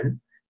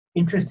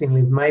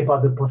interestingly, is made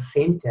by the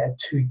placenta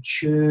to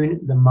tune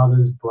the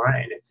mother's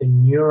brain. It's a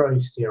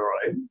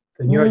neurosteroid.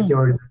 The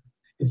neurosteroid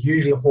is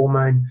usually a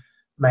hormone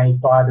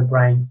made by the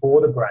brain for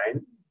the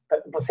brain,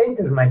 but the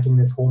placenta is making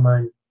this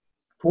hormone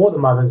for the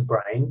mother's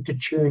brain to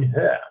tune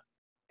her.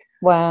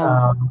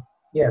 Wow.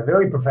 Yeah,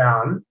 very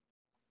profound.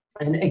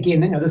 And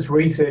again, this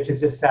research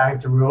is just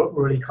starting to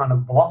really kind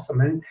of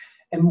blossom.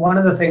 And one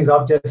of the things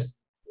I've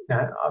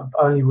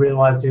only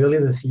realised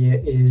earlier this year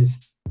is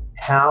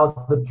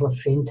how the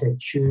placenta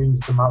tunes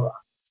the mother.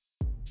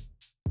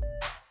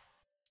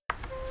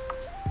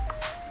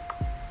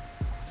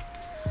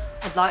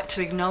 I'd like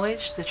to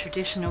acknowledge the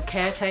traditional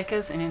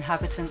caretakers and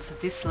inhabitants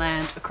of this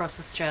land across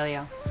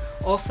Australia.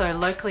 Also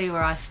locally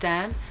where I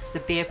stand,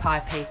 the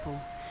Birpai people,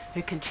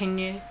 who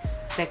continue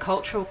their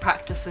cultural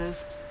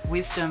practices,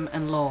 wisdom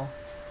and law.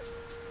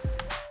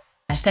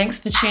 Thanks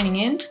for tuning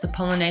in to the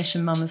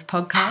Pollination Mamas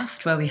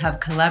podcast, where we have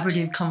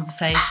collaborative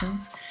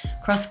conversations,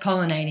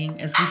 cross-pollinating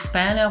as we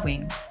span our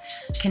wings,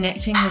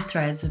 connecting the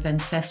threads of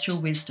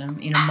ancestral wisdom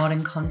in a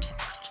modern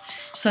context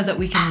so that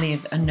we can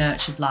live a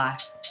nurtured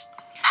life.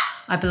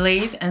 I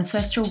believe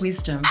ancestral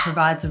wisdom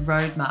provides a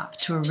roadmap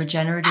to a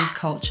regenerative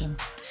culture,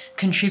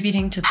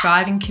 contributing to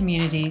thriving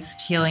communities,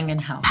 healing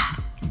and health.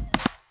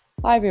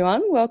 Hi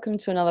everyone, welcome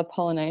to another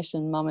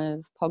Pollination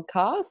Mamas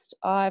podcast.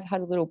 I've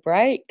had a little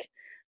break.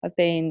 I've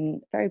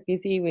been very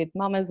busy with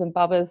mamas and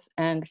bubbas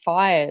and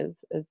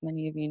fires, as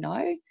many of you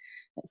know.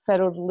 It's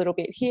settled a little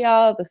bit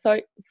here.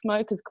 The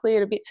smoke has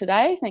cleared a bit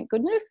today, thank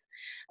goodness.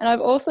 And I've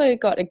also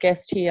got a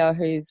guest here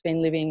who's been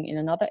living in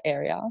another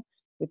area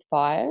with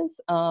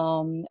fires.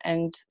 And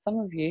most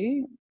of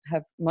you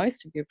have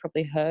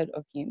probably heard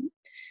of him.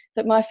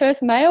 So my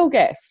first male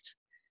guest.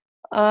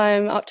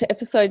 I'm up to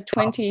episode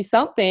 20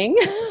 something.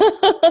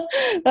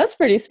 That's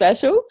pretty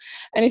special.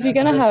 And if you're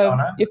going to have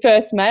your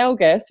first male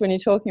guest when you're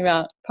talking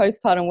about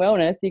postpartum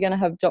wellness, you're going to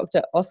have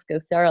Dr.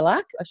 Oscar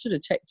Serralak. I should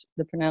have checked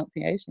the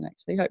pronunciation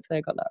actually. Hopefully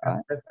I got that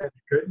right.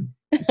 That's good.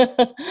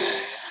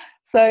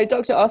 So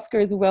Dr. Oscar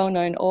is a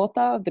well-known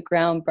author of the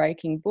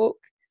groundbreaking book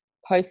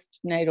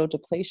Postnatal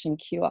Depletion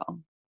Cure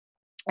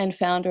and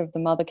founder of the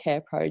Mother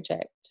Care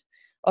Project.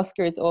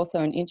 Oscar is also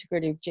an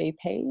integrative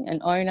GP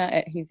and owner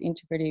at his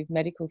Integrative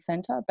Medical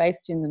Centre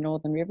based in the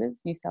Northern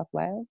Rivers, New South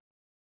Wales.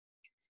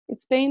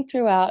 It's been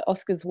throughout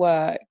Oscar's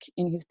work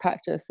in his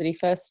practice that he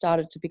first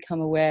started to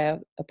become aware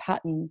of a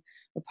pattern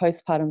of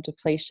postpartum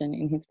depletion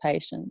in his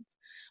patients.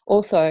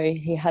 Also,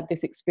 he had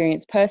this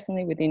experience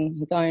personally within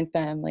his own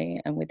family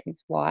and with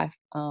his wife,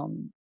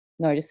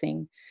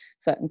 noticing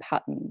certain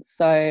patterns.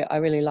 So I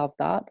really love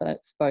that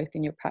it's both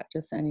in your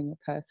practice and in your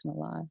personal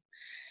life.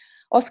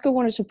 Oscar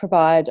wanted to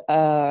provide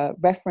a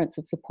reference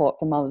of support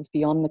for mothers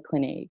beyond the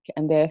clinic,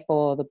 and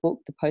therefore the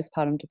book, The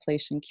Postpartum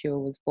Depletion Cure,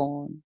 was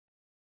born.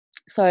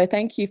 So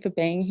thank you for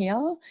being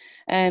here,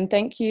 and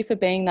thank you for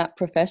being that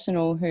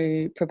professional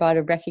who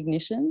provided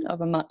recognition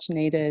of a much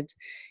needed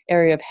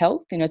area of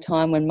health in a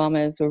time when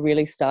mamas were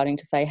really starting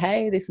to say,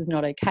 hey, this is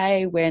not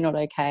okay, we're not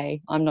okay,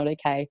 I'm not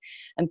okay,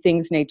 and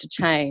things need to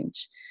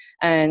change.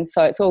 And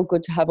so it's all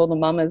good to have all the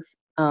mamas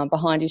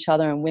behind each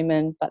other and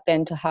women, but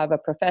then to have a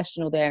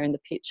professional there in the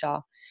picture,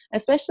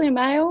 especially a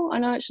male. I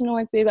know it shouldn't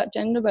always be about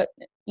gender, but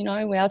we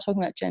are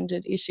talking about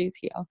gendered issues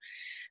here.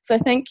 So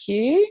thank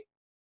you.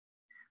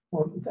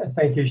 Well,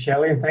 thank you,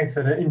 Shelley, and thanks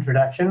for the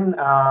introduction.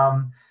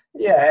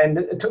 And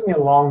it took me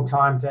a long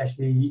time to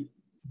actually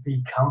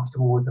be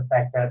comfortable with the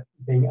fact that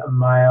being a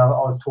male,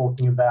 I was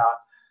talking about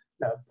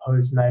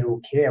postnatal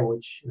care,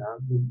 which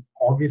would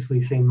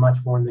obviously seem much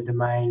more in the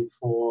domain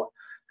for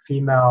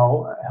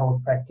female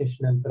health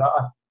practitioners, but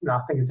I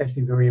think it's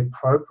actually very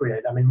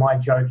appropriate. I mean, my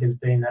joke has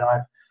been that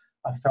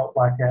I felt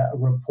like a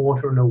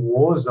reporter in a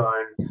war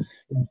zone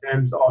in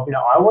terms of,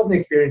 I wasn't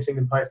experiencing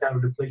the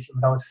postnatal depletion,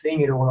 but I was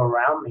seeing it all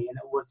around me, and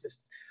it was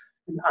just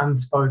an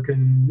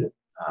unspoken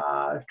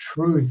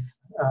truth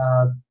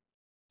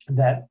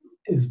that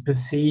is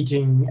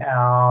besieging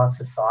our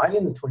society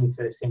in the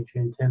 21st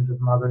century in terms of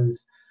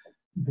mothers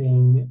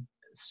being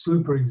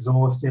super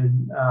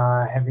exhausted,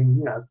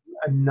 having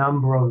a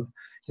number of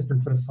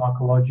different sort of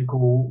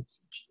psychological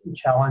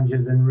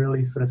challenges and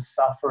really sort of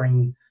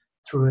suffering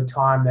through a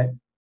time that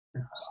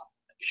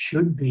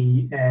should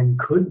be and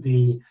could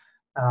be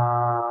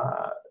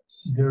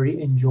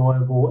very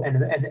enjoyable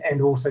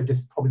and also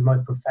just probably the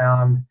most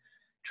profound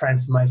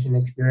transformation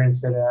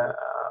experience that a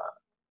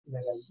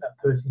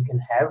person can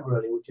have,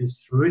 really, which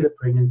is through the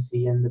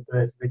pregnancy and the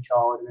birth of a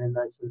child and then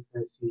those sort of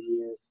first few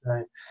years.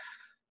 So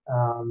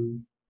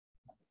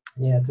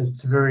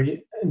it's a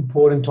very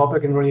important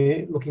topic and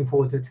really looking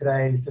forward to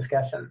today's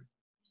discussion.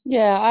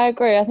 Yeah, I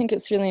agree. I think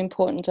it's really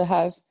important to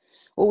have,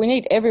 we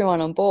need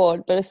everyone on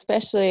board, but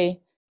especially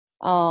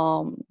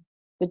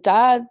the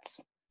dads,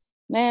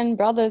 men,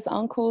 brothers,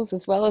 uncles,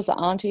 as well as the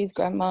aunties,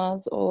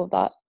 grandmas, all of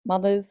that,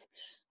 mothers.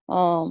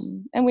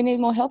 And we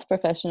need more health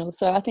professionals.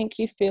 So I think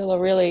you feel a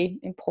really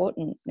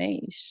important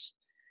niche.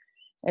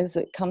 as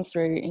it comes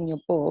through in your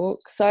book.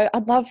 So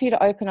I'd love for you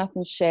to open up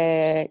and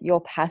share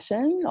your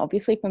passion,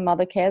 obviously for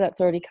mother care,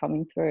 that's already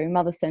coming through,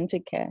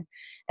 mother-centred care,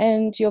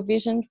 and your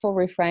vision for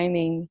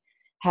reframing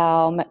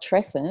how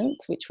matrescence,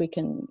 which we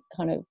can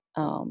kind of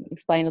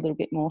explain a little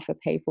bit more for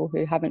people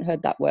who haven't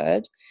heard that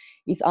word,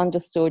 is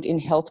understood in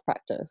health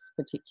practice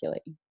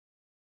particularly.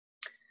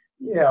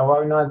 Yeah,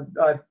 well,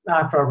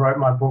 after I wrote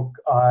my book,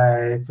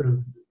 I sort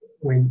of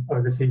went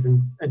overseas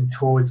and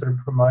toured sort of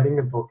promoting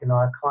the book, and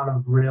I kind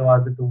of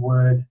realised that the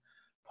word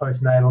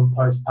postnatal and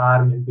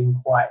postpartum had been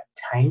quite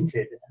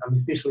tainted,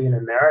 especially in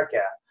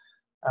America.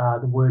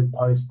 The word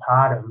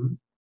postpartum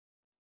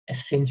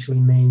essentially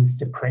means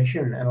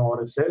depression in a lot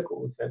of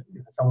circles. That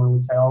someone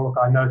would say, "Oh, look,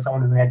 I know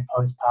someone who had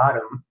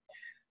postpartum,"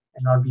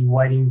 and I'd be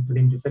waiting for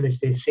them to finish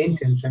their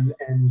sentence, and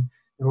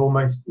they're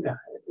almost,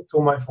 it's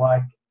almost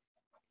like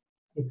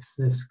it's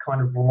this kind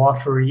of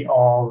lottery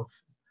of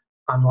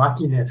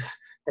unluckiness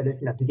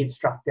that to get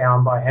struck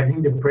down by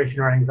having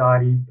depression or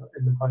anxiety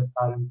in the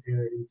postpartum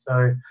period. And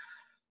so,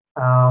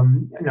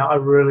 I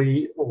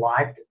really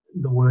liked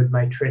the word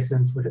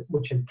matrescence,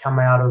 which had come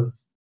out of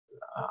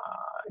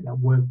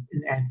work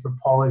in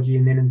anthropology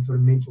and then in sort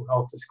of mental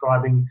health,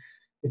 describing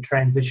the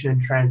transition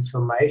and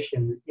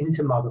transformation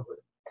into motherhood.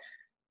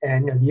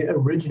 And the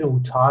original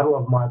title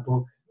of my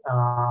book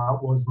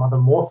was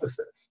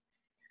Mothermorphosis,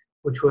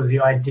 which was the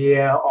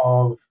idea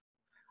of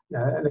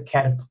the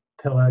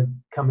caterpillar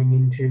coming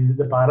into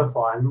the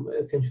butterfly, and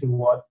essentially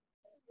what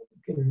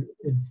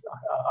is,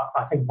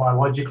 I think,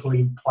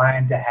 biologically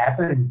planned to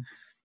happen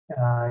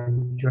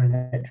during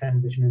that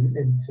transition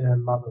into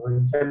motherhood.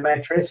 And so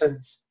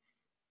matrescence,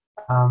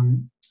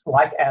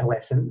 like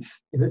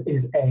adolescence,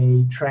 is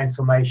a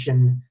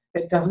transformation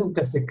that doesn't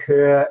just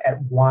occur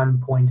at one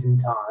point in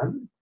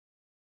time.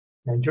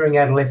 During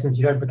adolescence,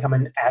 you don't become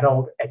an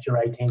adult at your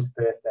 18th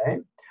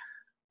birthday.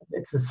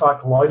 It's a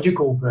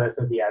psychological birth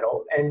of the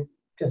adult, and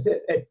just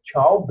at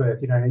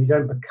childbirth, you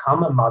don't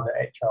become a mother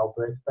at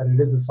childbirth, but it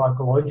is a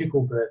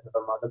psychological birth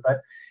of a mother.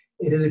 But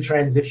it is a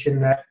transition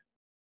that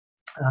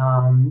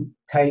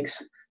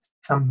takes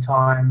some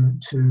time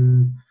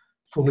to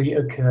fully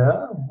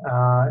occur.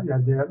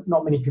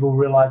 Not many people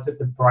realize that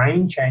the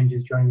brain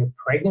changes during a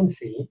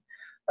pregnancy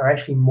are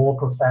actually more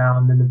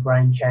profound than the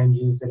brain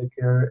changes that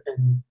occur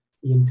in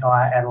the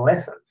entire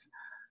adolescence.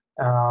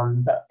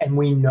 And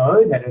we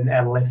know that an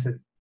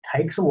adolescent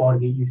takes a while to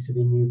get used to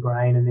their new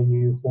brain and their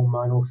new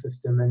hormonal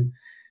system, and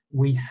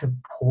we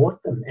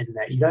support them in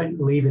that. You don't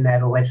leave an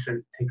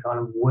adolescent to kind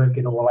of work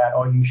it all out,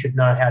 or you should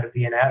know how to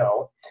be an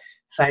adult.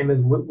 Same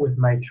as with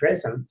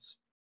matrescence,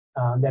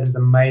 that is a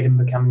maiden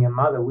becoming a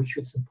mother. We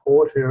should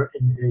support her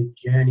in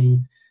her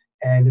journey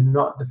and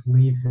not just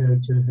leave her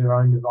to her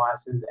own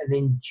devices and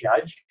then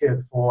judge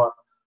her for,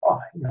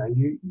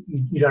 you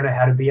don't know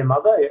how to be a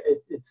mother.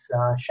 It's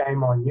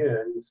shame on you.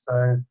 And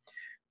so,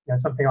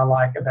 something I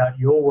like about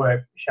your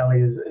work, Shelley,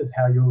 is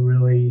how you're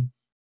really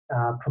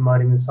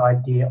promoting this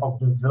idea of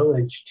the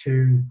village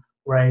to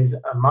raise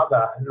a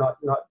mother, not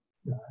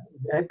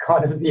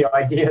kind of the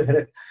idea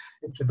that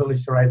it's a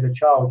village to raise a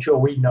child. Sure,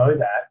 we know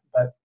that,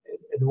 but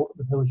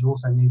the village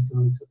also needs to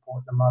really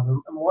support the mother.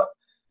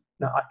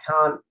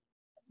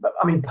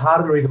 And part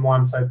of the reason why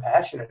I'm so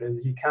passionate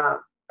is you can't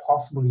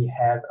possibly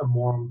have a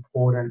more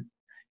important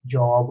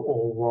job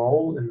or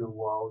role in the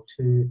world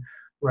to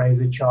raise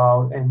a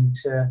child and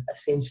to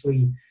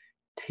essentially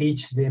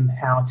teach them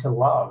how to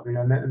love, and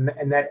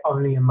that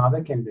only a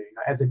mother can do.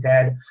 As a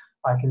dad,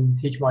 I can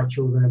teach my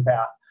children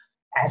about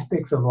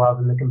aspects of love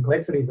and the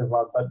complexities of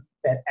love, but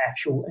that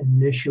actual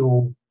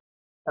initial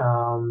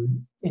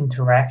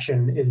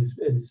interaction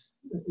is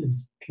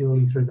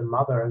purely through the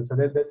mother, and so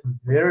that's a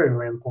very,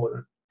 very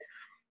important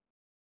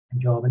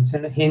job. And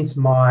so hence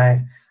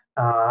my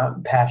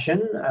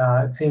passion.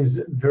 It seems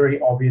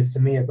very obvious to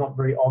me. It's not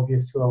very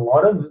obvious to a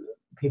lot of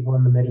people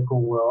in the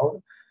medical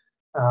world.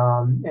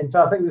 And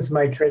so I think this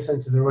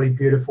matrescence is a really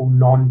beautiful,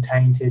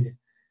 non-tainted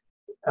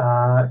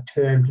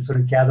term to sort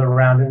of gather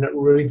around, and it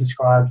really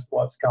describes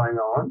what's going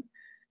on.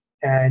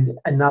 And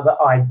another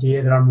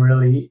idea that I'm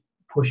really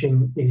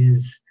pushing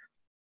is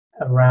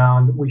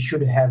around we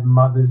should have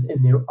mothers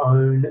in their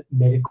own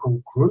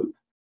medical group.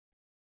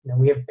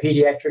 We have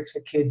pediatrics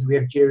for kids, we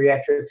have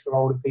geriatrics for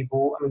older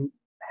people.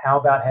 How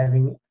about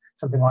having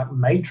something like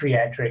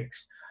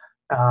matriatrics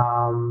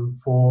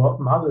for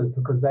mothers,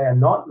 because they are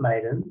not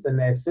maidens and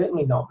they're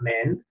certainly not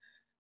men,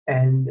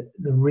 and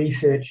the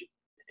research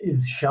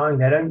is showing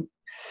they don't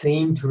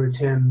seem to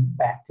return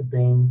back to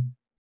being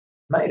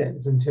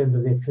maidens in terms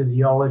of their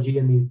physiology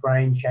and these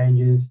brain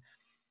changes.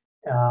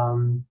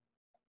 And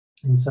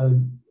so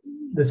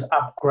this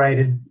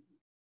upgraded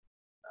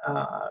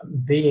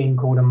being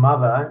called a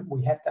mother,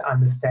 we have to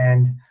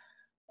understand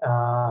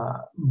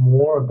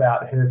more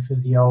about her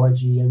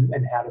physiology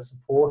and how to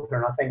support her.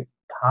 And I think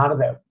part of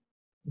that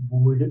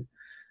would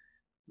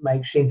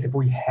make sense if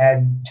we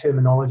had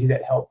terminology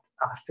that helped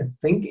us to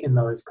think in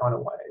those kind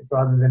of ways,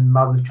 rather than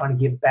mothers trying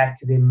to get back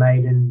to their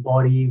maiden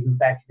bodies and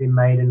back to their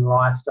maiden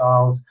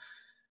lifestyles.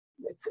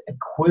 It's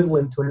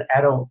equivalent to an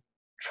adult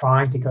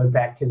trying to go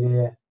back to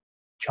their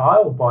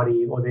child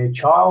body or their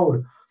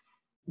child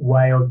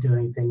way of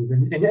doing things.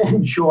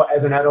 And sure,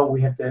 as an adult,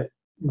 we have to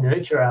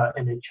nurture our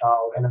inner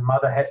child, and a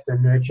mother has to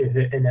nurture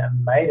her inner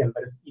maiden,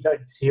 but you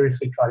don't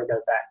seriously try to go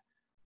back,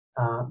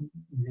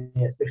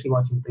 especially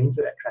once you've been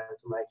through that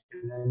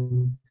transformation.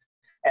 And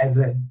as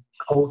a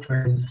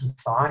culture, as a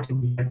society,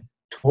 we don't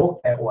talk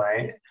that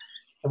way,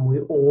 and we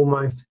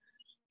almost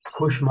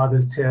push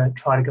mothers to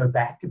try to go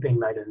back to being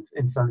maidens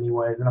in so many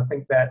ways. And I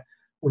think that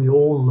we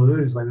all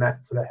lose when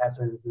that sort of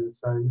happens. And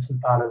so this is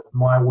part of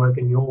my work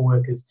and your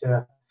work, is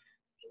to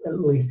at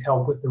least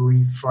help with the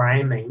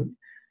reframing.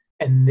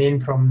 And then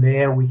from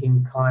there, we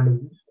can kind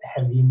of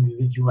have the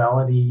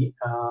individuality,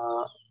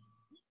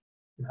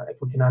 if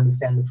we can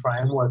understand the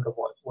framework of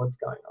what's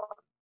going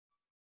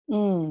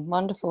on.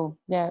 Wonderful.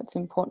 Yeah, it's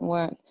important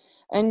work.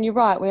 And you're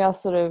right, we are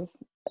sort of,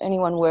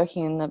 anyone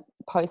working in the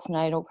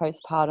postnatal,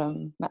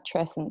 postpartum,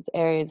 matrescence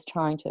areas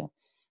trying to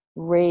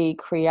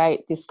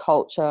recreate this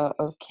culture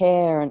of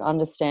care and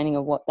understanding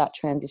of what that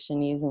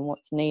transition is and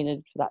what's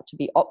needed for that to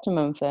be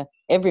optimum for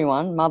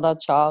everyone, mother,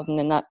 child, and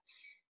then that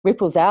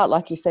ripples out,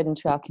 like you said,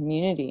 into our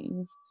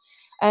communities.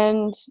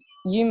 And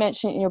you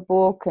mentioned in your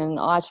book, and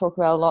I talk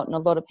about a lot, and a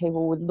lot of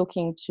people would look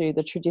into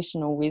the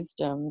traditional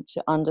wisdom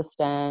to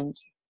understand,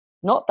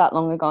 not that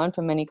long ago, and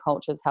for many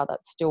cultures, how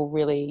that's still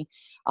really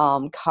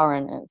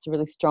current. And it's a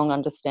really strong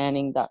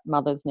understanding that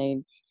mothers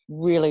need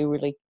really,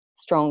 really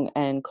strong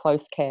and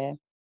close care.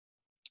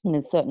 And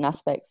there's certain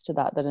aspects to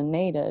that are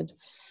needed.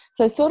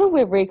 So sort of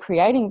we're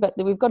recreating, but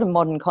we've got a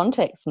modern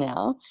context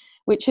now,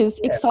 which is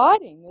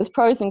exciting. There's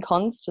pros and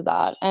cons to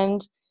that.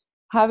 And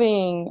I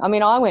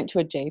went to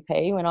a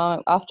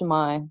GP after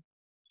my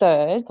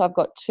third, so I've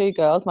got 2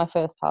 girls. My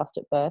first passed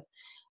at birth.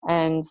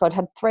 And so I'd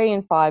had 3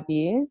 in 5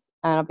 years,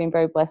 and I've been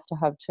very blessed to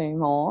have 2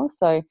 more.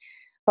 So,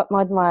 but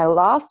my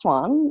last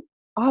one,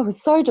 I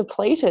was so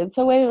depleted.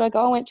 So where did I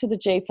go? I went to the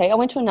GP. I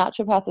went to a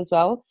naturopath as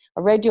well.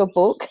 I read your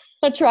book.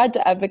 I tried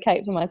to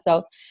advocate for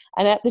myself.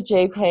 And at the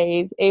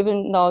GPs,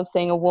 even though I was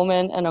seeing a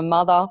woman and a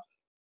mother,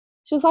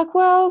 she was like,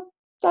 well,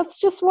 that's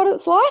just what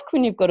it's like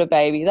when you've got a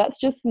baby. That's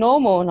just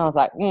normal. And I was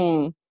like,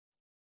 you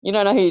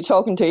don't know who you're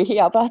talking to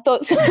here. But I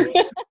thought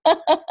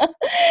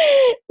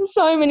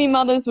so many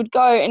mothers would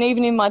go. And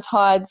even in my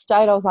tired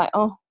state, I was like,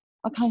 oh,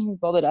 I can't even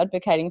bother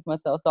advocating for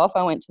myself. So off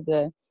I went to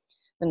the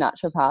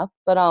naturopath.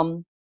 But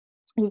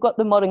you've got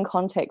the modern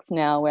context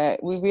now where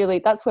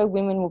that's where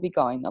women will be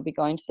going. They'll be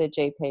going to their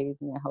GPs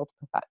and their health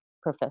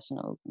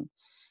professionals and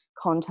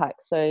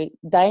contacts. So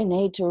they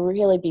need to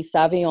really be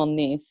savvy on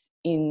this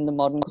in the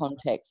modern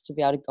context to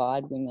be able to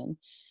guide women.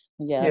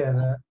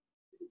 Yeah,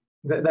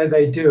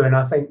 they do. And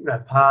I think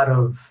part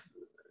of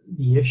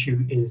the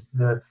issue is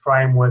the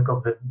framework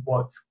of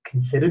what's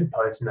considered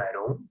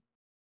postnatal,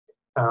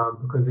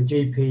 because the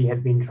GP has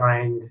been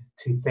trained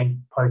to think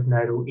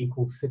postnatal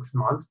equals 6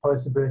 months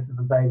post the birth of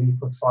a baby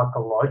for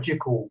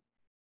psychological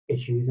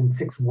issues and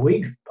 6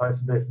 weeks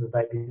post the birth of a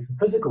baby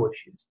for physical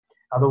issues.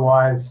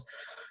 Otherwise,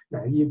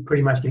 you're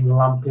pretty much getting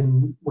lumped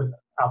in with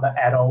other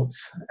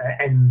adults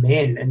and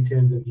men in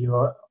terms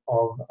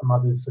of a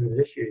mother's sort of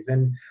issues.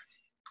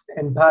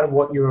 And part of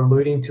what you're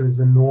alluding to is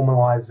the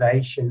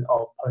normalization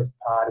of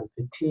postpartum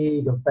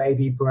fatigue, of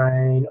baby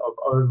brain, of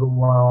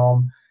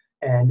overwhelm.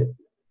 And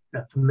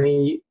for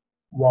me,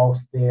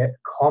 whilst they're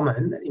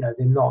common,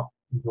 they're not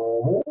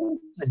normal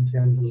in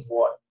terms of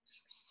what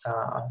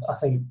I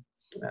think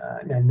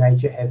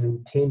nature has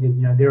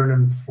intended. They're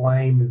an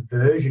inflamed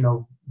version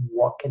of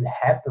what can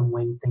happen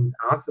when things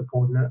aren't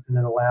supported and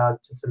then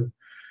allowed to sort of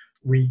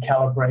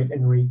recalibrate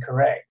and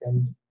recorrect.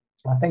 And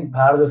I think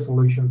part of the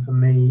solution for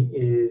me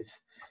is,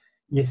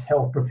 yes,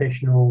 health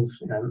professionals,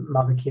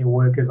 mother care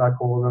workers, I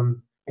call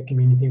them, a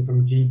community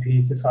from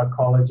GPs to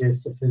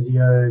psychologists to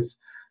physios,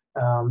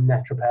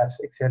 naturopaths,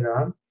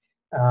 etc.,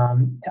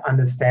 to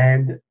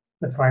understand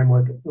the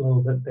framework a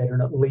little bit better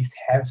and at least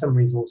have some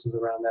resources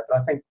around that.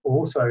 But I think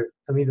also,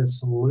 for me, the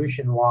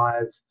solution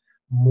lies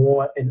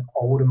more in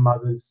older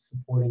mothers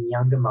supporting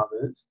younger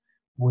mothers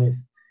with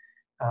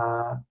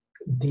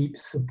deep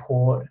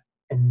support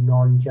and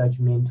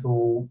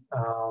non-judgmental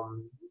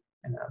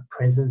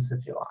presence,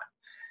 if you like.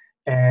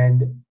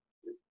 And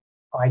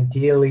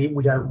ideally,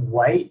 we don't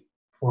wait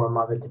for a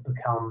mother to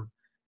become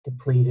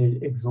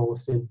depleted,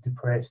 exhausted,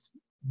 depressed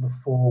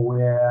before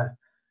we're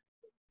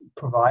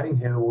providing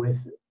her with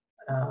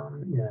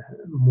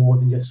more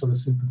than just sort of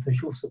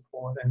superficial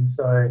support. And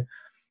so,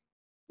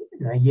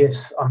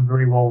 yes, I'm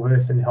very well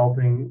versed in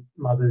helping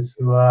mothers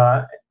who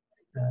are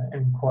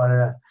in quite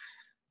a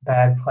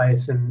bad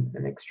place and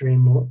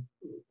extreme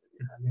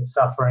they're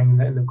suffering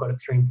and they've got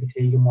extreme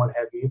fatigue and what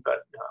have you. But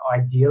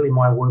ideally,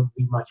 my work would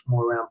be much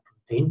more around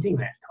preventing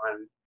that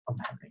kind from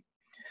happening.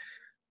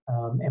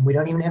 And we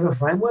don't even have a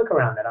framework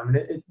around that. I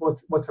mean,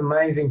 what's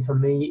amazing for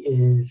me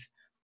is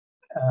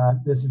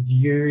this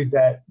view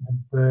that the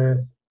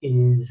birth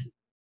is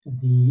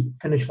the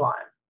finish line,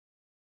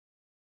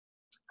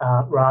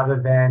 rather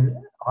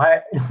than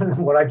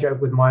what I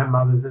joke with my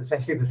mothers, it's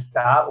actually the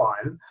start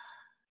line,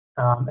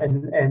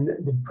 and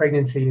the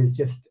pregnancy is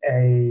just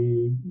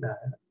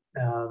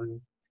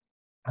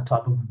a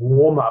type of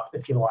warm up,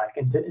 if you like,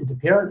 into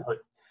parenthood.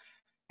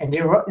 And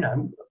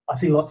I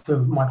see lots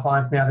of my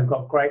clients now. They've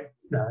got great,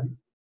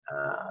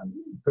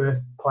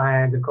 birth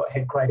plans. They've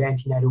had great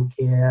antenatal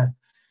care,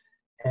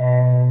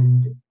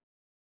 and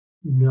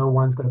no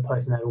one's got a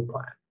postnatal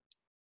plan.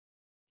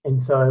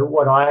 And so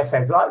what I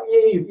say is like,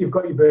 yeah, you've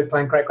got your birth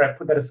plan, great,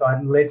 put that aside,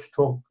 and let's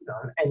talk,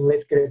 and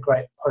let's get a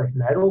great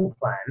postnatal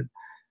plan,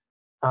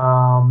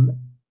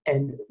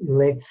 and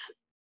let's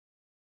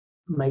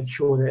make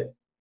sure that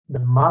the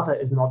mother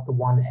is not the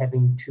one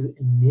having to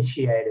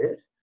initiate it,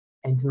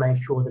 and to make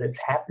sure that it's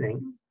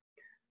happening,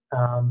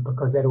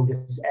 because that'll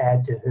just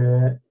add to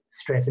her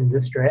stress and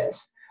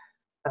distress.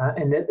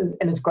 And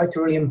it's great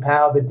to really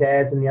empower the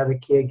dads and the other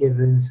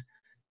caregivers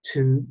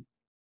to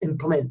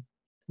implement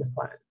the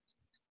plan.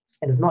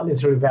 And it's not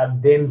necessarily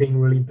about them being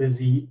really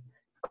busy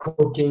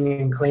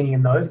cooking and cleaning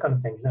and those kind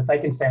of things. And if they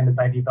can stay in the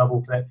baby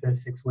bubble for that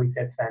first 6 weeks,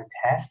 that's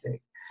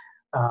fantastic.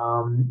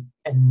 And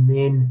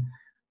then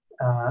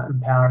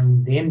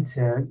empowering them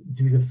to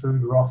do the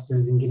food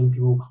rosters and getting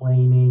people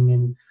cleaning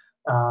and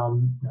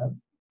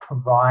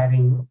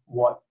providing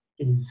what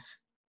is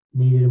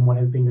needed and what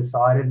has been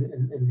decided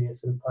in their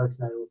sort of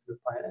postnatal sort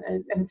of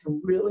plan. And it's a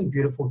really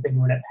beautiful thing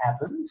when it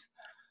happens.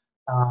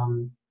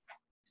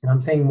 And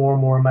I'm seeing more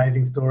and more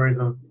amazing stories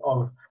of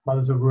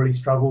mothers who have really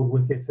struggled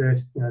with their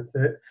first,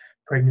 third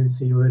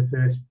pregnancy or their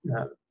first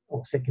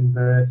or second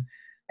birth,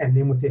 and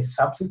then with their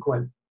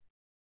subsequent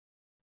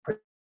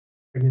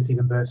pregnancies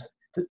and births,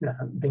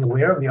 being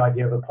aware of the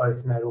idea of a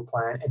postnatal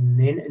plan and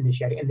then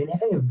initiating, and then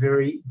having a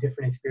very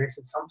different experience,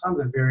 and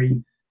sometimes a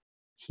very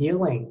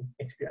healing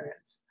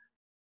experience.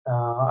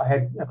 I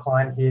had a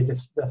client here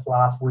just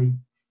last week.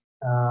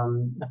 I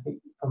think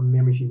from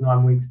memory, she's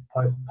 9 weeks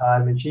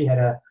postpartum, and she had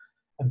a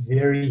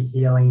very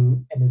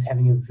healing and is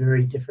having a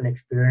very different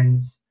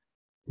experience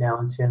now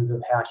in terms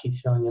of how she's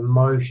feeling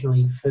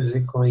emotionally,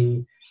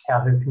 physically, how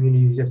her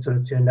community has just sort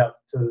of turned up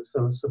to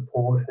sort of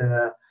support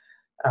her,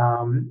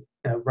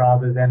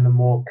 rather than the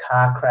more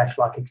car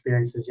crash-like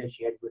experiences that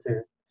she had with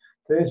her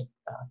first,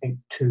 I think,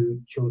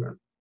 2 children.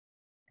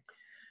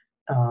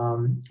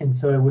 And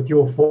so with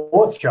your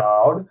 4th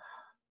child,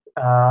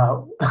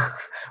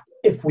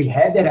 if we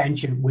had that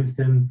ancient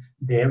wisdom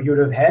there, you would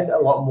have had a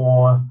lot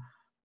more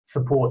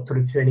support sort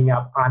of turning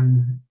up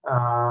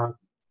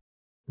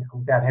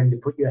without having to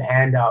put your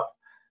hand up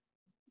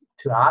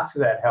to ask for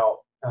that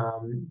help,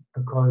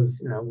 because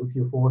with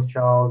your 4th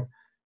child,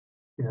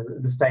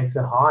 the stakes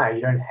are higher.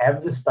 You don't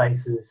have the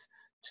spaces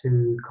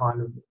to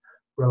kind of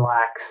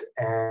relax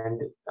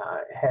and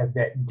have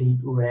that deep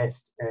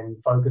rest and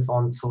focus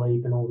on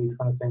sleep and all these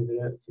kind of things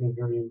that are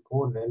very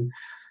important.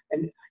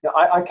 And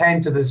I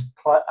came to this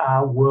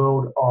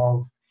world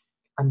of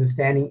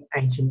understanding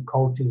ancient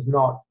cultures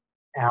not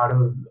out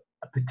of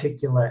a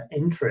particular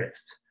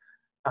interest.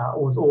 It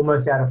was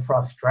almost out of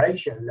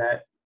frustration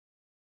that,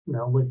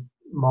 with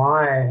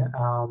my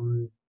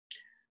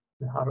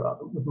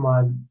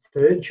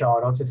 3rd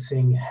child, I was just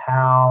seeing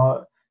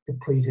how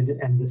depleted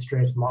and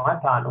distressed my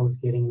partner was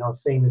getting, and I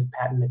was seeing this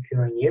pattern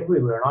occurring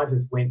everywhere, and I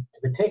just went to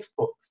the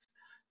textbooks.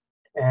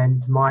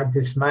 And to my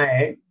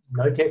dismay,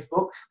 no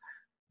textbooks,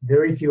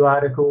 very few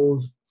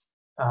articles,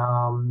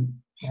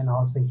 and I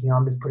was thinking,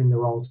 I'm just putting the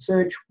wrong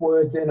search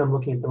words in, I'm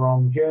looking at the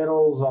wrong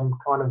journals,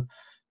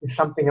 there's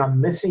something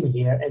I'm missing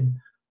here, and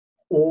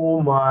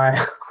all my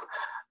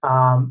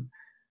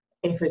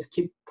efforts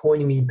keep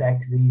pointing me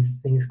back to these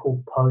things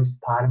called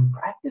postpartum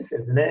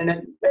practices. And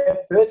at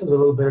first it was a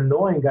little bit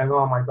annoying, going,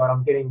 oh my God,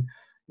 I'm getting,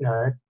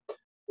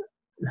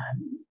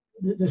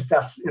 this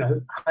stuff,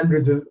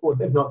 hundreds of, or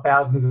if not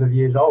thousands of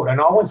years old,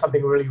 and I want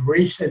something really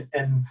recent.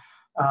 And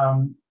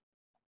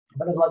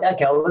but I was like,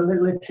 okay,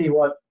 well, let's see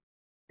what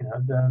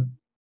the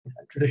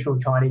traditional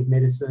Chinese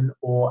medicine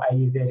or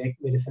Ayurvedic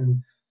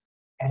medicine,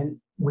 and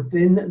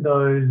within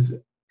those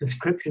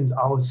descriptions,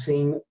 I was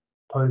seeing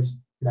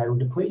postnatal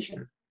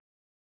depletion.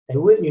 They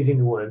weren't using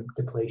the word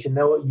depletion;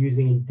 they were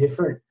using a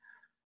different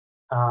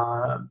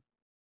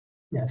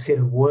set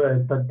of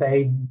words, but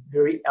they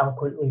very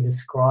eloquently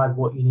described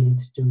what you needed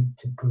to do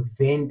to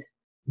prevent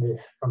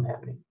this from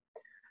happening.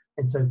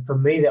 And so for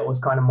me, that was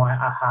kind of my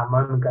aha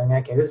moment, going,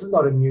 okay, this is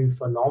not a new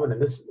phenomenon.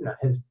 This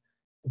has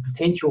the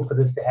potential for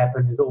this to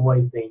happen has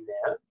always been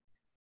there,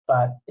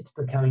 but it's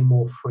becoming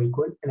more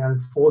frequent. And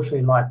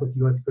unfortunately, like with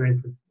your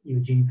experience with your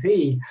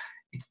GP,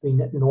 it's been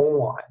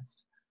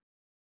normalized.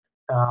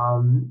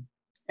 And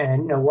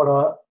what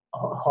a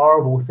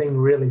horrible thing,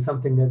 really,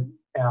 something that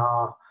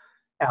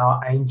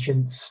our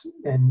ancients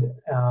and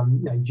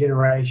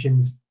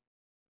generations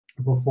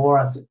before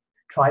us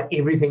tried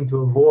everything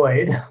to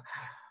avoid.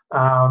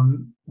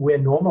 We're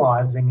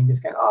normalizing and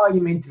just going, oh,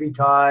 you're meant to be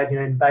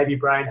tired, baby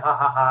brain, ha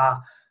ha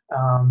ha.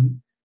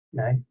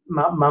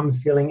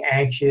 Mum's feeling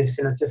anxious,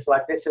 and it's just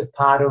like, this is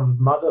part of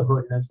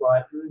motherhood. And it's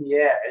like,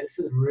 yeah, this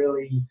is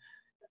really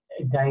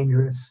a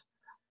dangerous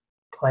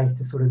place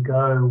to sort of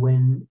go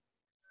when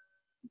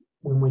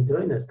we're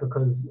doing this,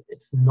 because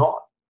it's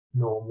not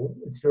normal.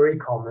 It's very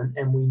common,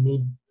 and we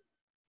need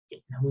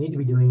to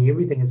be doing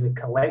everything as a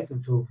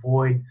collective to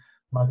avoid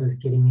mothers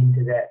getting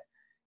into that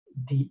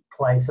deep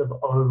place of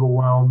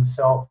overwhelm,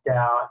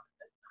 self-doubt,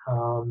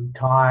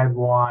 tired,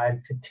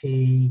 wired,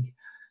 fatigue,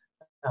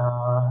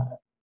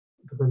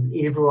 because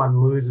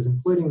everyone loses,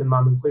 including the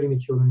mum, including the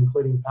children,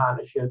 including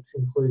partnerships,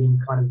 including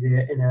kind of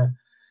their inner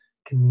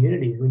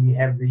communities. When you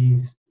have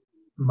these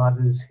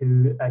mothers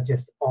who are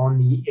just on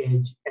the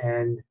edge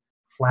and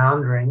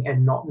floundering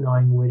and not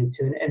knowing where to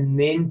turn, and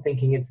then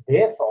thinking it's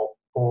their fault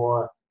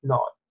for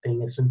not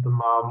being a super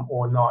mum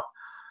or not,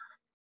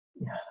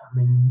 I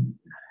mean,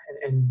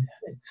 and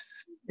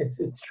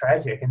it's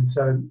tragic. And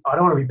so I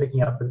don't want to be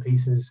picking up the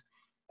pieces.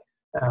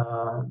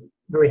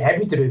 Very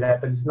happy to do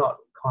that, but it's not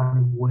kind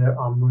of where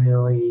I'm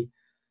really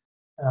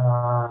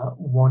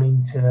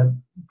wanting to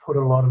put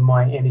a lot of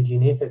my energy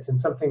and efforts.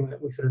 And something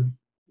that we sort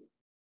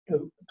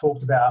of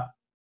talked about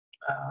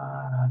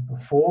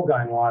before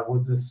going live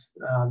was this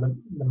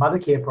the Mother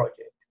Care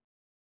Project.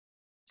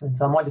 And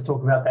so I might just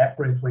talk about that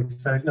briefly.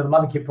 So, the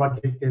Mother Care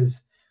Project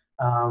is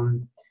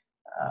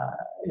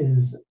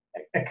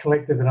a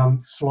collective that I'm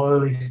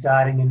slowly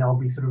starting, and I'll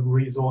be sort of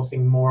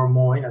resourcing more and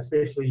more,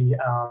 especially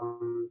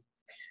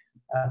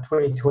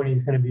 2020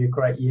 is going to be a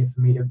great year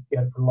for me to be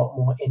able to put a lot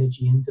more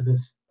energy into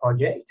this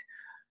project.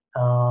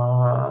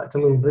 It's a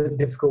little bit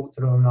difficult,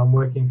 I'm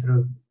working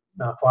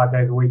 5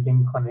 days a week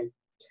in clinic,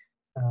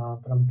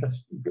 but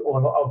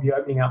I'll be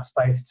opening up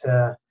space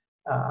to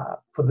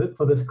for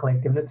this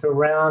collective. And it's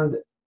around,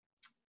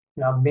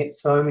 I've met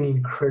so many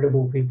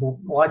incredible people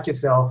like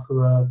yourself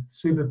who are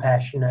super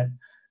passionate,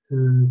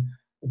 who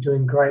are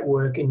doing great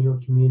work in your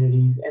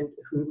communities, and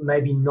who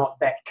maybe not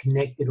that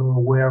connected or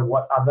aware of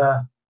what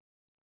other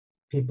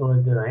people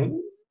are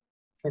doing.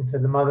 And so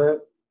the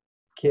Mother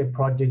Care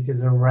Project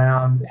is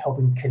around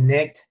helping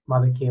connect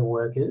mother care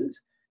workers,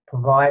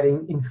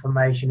 providing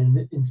information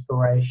and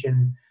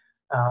inspiration,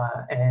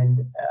 and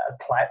a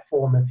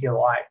platform, if you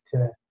like,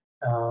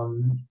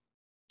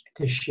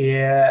 to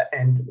share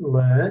and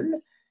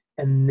learn.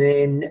 And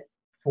then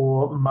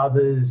for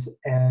mothers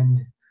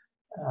and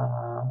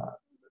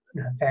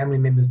family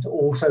members to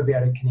also be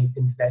able to connect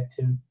into that,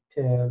 to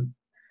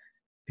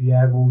be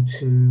able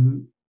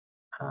to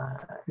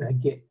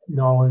get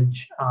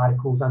knowledge,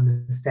 articles,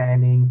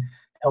 understanding,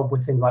 help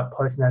with things like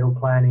postnatal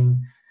planning,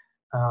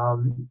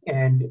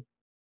 and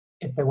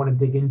if they want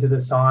to dig into the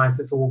science,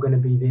 it's all going to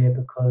be there,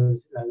 because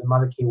the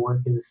mother care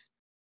workers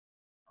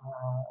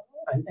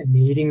are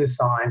needing the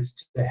science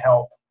to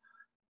help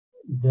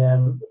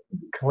the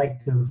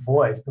collective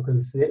voice,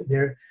 because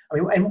they're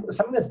and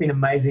something that's been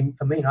amazing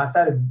for me, I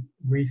started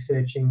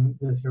researching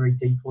this very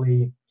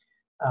deeply,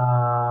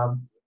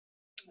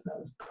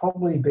 it's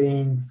probably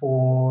been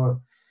for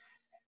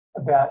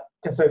about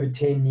just over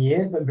 10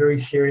 years, but very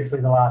seriously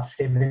the last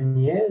 7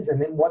 years.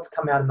 And then what's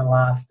come out in the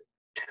last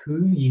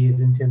 2 years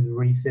in terms of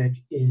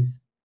research is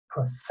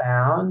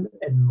profound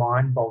and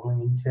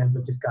mind-boggling, in terms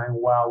of just going,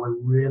 wow, we're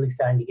really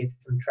starting to get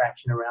some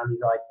traction around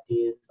these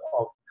ideas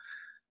of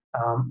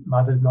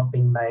mothers not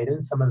being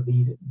maiden, some of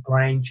these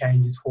brain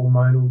changes,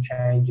 hormonal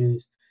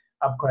changes,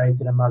 upgrades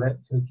that a mother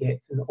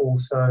gets, and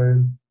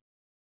also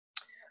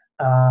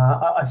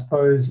I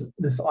suppose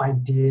this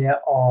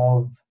idea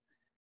of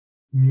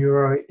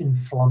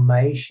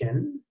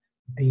neuroinflammation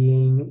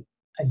being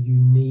a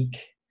unique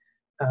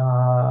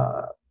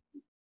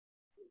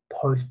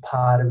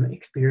postpartum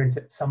experience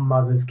that some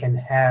mothers can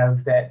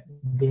have, that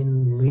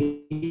then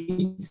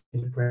leads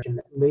to depression,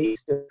 that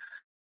leads to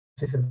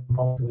obsessive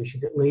compulsive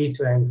issues, it leads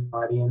to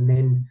anxiety, and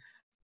then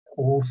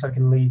also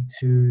can lead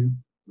to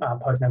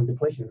postnatal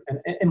depletion.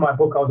 And in my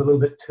book, I was a little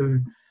bit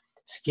too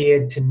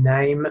scared to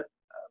name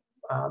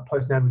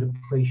postnatal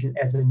depletion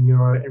as a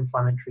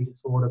neuroinflammatory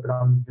disorder, but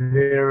I'm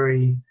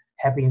very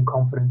happy and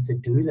confident to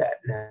do that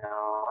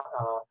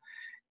now.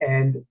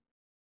 And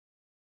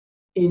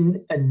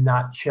in a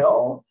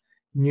nutshell,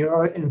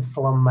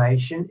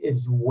 neuroinflammation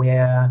is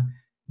where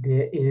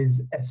there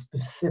is a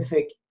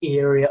specific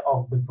area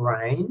of the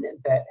brain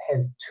that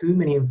has too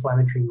many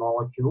inflammatory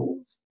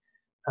molecules,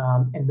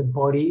 and the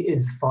body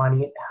is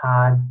finding it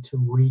hard to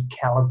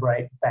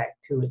recalibrate back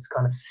to its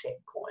kind of set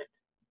point.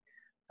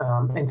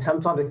 And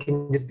sometimes it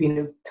can just be in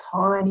a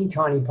tiny,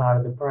 tiny part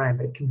of the brain,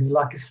 but it can be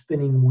like a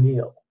spinning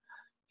wheel.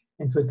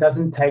 And so it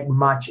doesn't take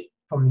much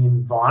from the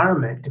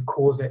environment to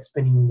cause that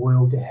spinning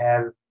wheel to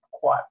have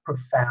quite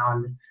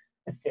profound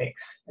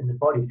effects in the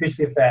body,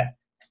 especially if that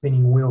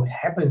spinning wheel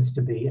happens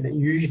to be, and it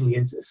usually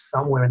is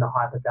somewhere in the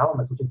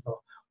hypothalamus, which is the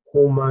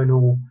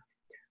hormonal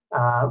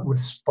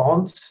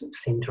response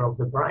center of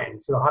the brain.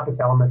 So the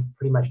hypothalamus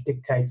pretty much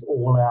dictates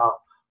all our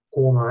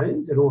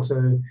hormones. It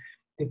also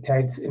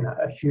dictates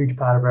a huge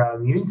part of our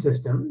immune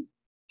system.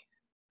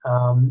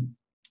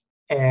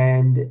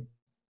 And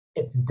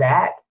if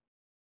that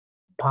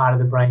part of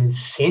the brain is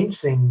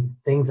sensing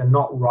things are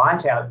not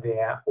right out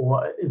there,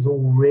 or is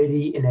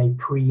already in a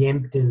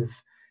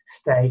preemptive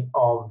state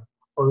of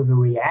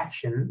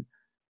overreaction,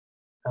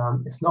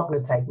 it's not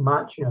going to take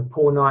much.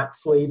 Poor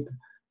night's sleep,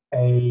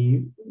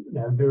 a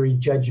very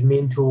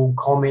judgmental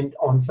comment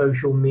on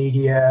social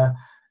media,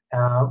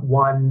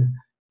 one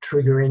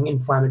triggering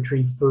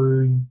inflammatory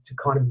food, to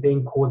kind of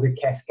then cause a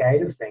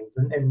cascade of things.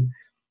 And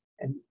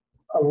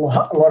a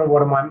lot of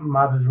what my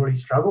mothers really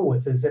struggle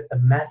with is that the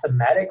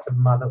mathematics of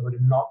motherhood are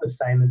not the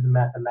same as the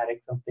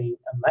mathematics of being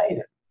a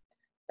maiden.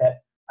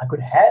 That I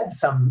could have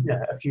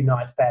a few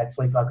nights bad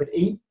sleep. I could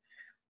eat,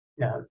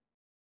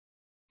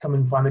 some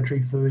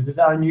inflammatory foods that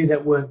I knew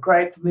that weren't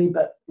great for me,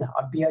 but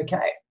I'd be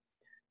okay.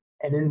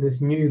 And in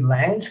this new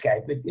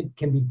landscape, it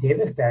can be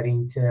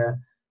devastating to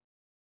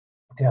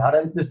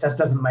this just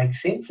doesn't make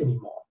sense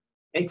anymore.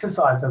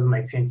 Exercise doesn't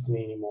make sense to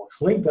me anymore.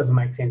 Sleep doesn't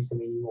make sense to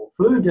me anymore.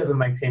 Food doesn't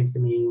make sense to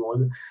me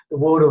anymore. The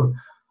world of,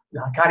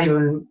 I can't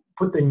even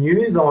put the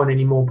news on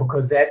anymore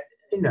because that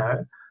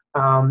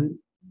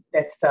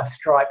stuff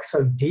strikes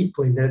so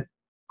deeply that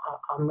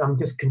I'm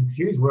just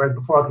confused. Whereas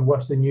before I could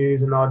watch the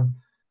news and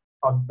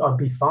I'd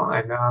be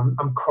fine.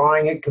 I'm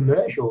crying at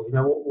commercials.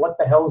 What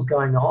the hell's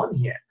going on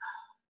here?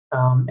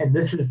 And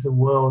this is the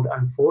world,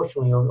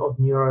 unfortunately, of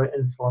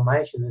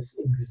neuroinflammation, this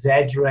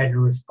exaggerated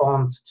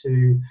response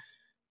to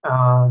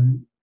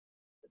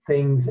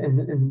things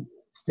and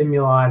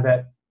stimuli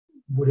that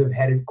would have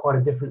had quite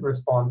a different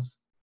response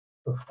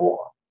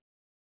before.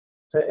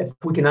 So if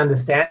we can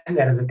understand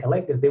that as a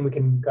collective, then we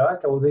can go,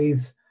 okay, well,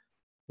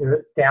 there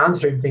are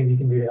downstream things you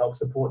can do to help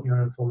support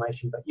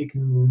neuroinflammation, but you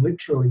can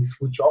literally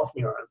switch off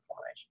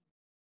neuroinflammation.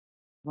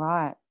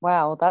 Right.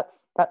 Wow,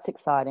 that's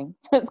exciting.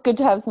 It's good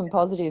to have some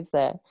positives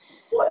there.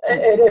 Well,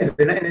 it is,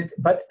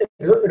 but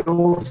it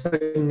also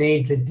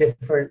needs a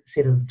different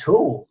set of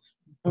tools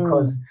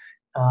because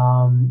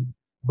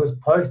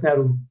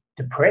postnatal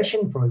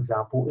depression, for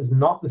example, is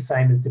not the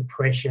same as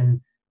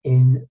depression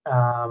in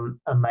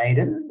a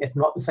maiden. It's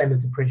not the same as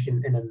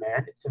depression in a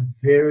man. It's a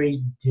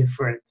very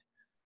different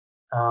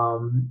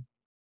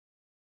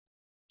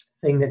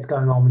thing that's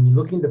going on when you're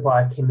looking at the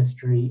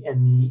biochemistry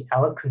and the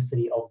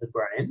electricity of the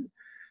brain.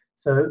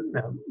 So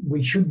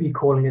we should be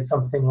calling it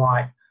something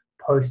like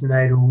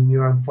postnatal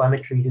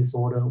neuroinflammatory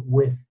disorder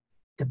with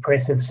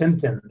depressive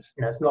symptoms.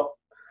 It's not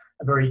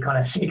a very kind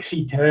of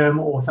sexy term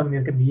or something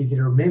that's going to be easy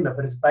to remember,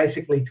 but it's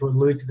basically to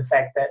allude to the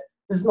fact that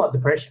this is not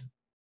depression.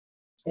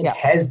 It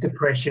has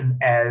depression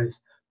as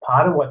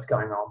part of what's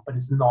going on, but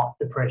it's not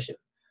depression.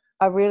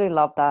 I really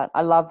love that.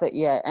 I love that,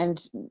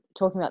 and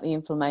talking about the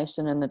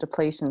inflammation and the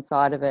depletion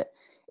side of it,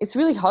 it's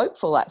really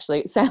hopeful, actually.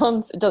 It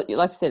sounds,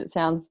 like I said, it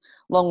sounds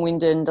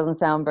long-winded and doesn't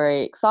sound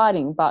very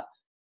exciting, but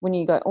when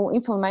you go,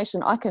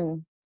 inflammation, I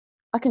can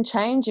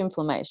change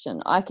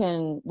inflammation. I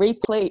can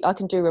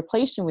do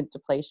repletion with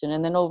depletion,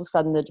 and then all of a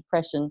sudden the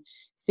depression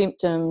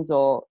symptoms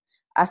or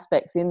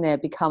aspects in there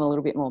become a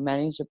little bit more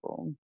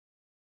manageable.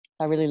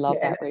 I really love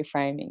that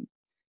reframing.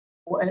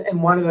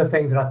 And one of the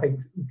things that I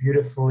think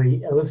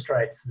beautifully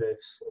illustrates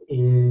this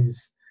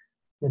is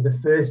the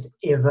first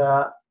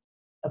ever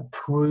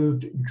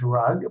approved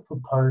drug for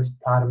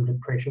postpartum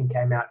depression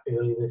came out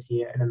earlier this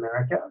year in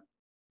America.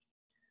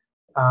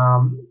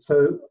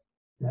 So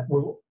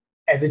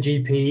as a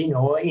GP,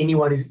 or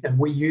anyone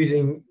we're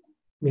using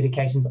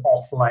medications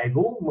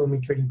off-label when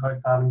we're treating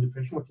postpartum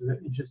depression, which is an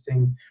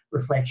interesting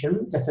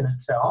reflection just in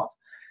itself.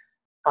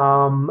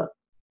 And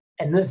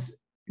this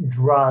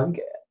drug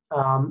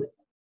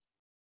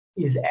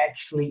is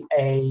actually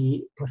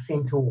a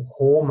placental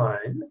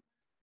hormone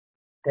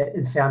that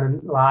is found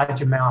in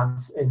large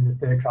amounts in the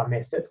third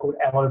trimester. It's called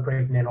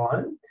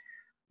allopregnanolone.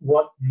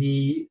 What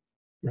the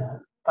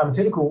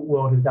pharmaceutical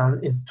world has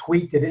done is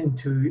tweaked it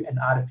into an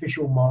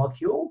artificial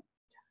molecule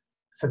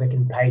so they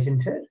can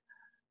patent it.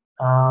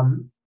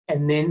 And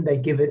then they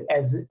give it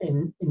as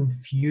an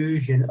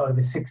infusion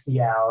over 60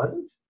 hours.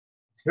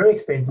 It's very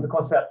expensive. It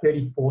costs about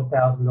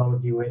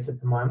 $34,000 US at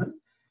the moment.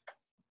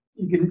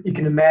 You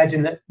can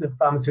imagine that the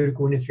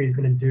pharmaceutical industry is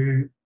going to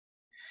do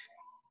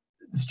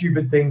the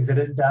stupid things that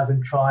it does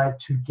and try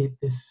to get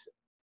this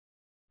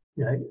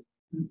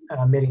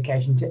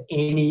medication to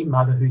any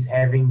mother who's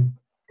having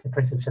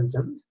depressive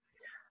symptoms.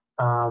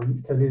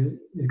 So there's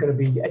going to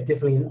be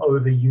definitely an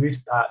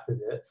overuse part to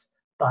this.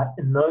 But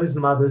in those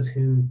mothers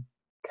who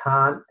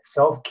can't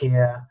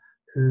self-care,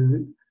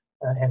 who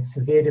have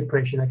severe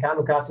depression, they can't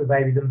look after the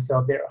baby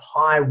themselves, they're at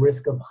high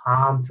risk of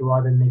harm through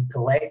either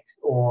neglect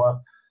or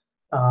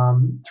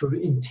through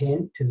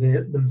intent to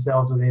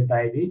themselves or their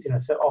babies.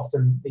 So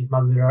often these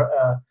mothers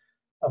are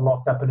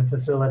locked up in a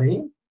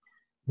facility.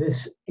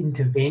 This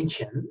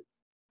intervention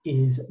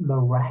is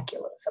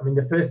miraculous. I mean,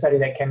 the first study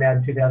that came out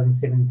in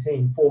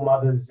 2017, 4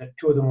 mothers,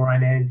 2 of them were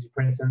on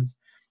antidepressants.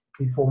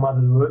 These 4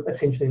 mothers were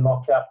essentially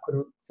locked up,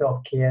 couldn't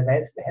self-care.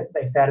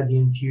 They started the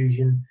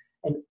infusion,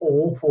 and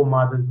all 4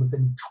 mothers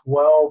within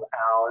 12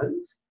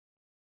 hours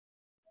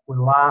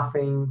were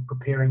laughing,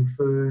 preparing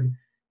food.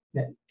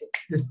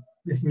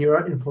 This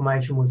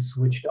neuroinflammation was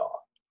switched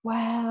off.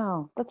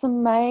 Wow, that's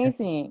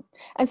amazing.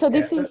 And so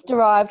this is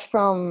derived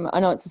from, I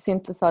know it's a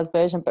synthesized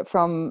version, but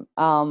from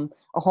a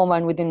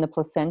hormone within the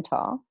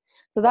placenta.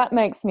 So that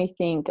makes me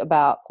think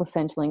about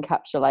placental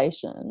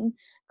encapsulation,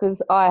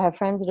 because I have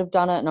friends that have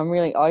done it and I'm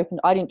really open.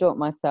 I didn't do it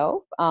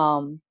myself,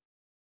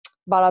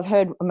 but I've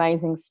heard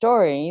amazing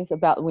stories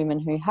about the women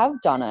who have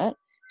done it.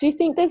 Do you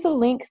think there's a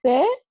link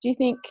there? Do you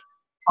think...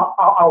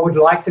 I would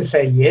like to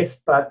say yes,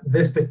 but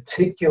this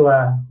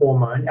particular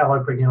hormone,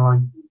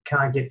 allopregnanolone,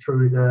 can't get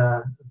through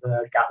the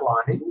gut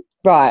lining.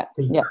 Right.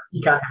 So Yeah.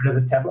 you can't have it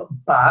as a tablet.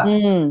 But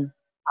Mm.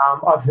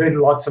 I've heard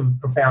lots of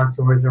profound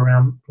stories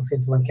around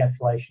placental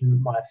encapsulation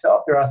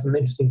myself. There are some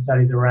interesting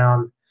studies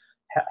around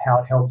how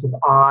it helps with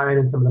iron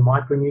and some of the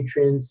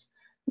micronutrients.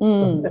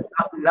 Mm. If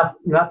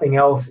nothing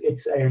else,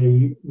 it's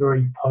a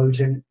very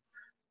potent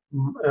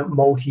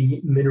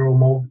multi-mineral,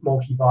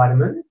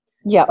 multivitamin.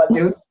 Yeah. But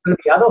there are going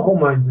to be other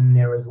hormones in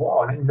there as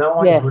well, and no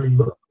one's Yes. really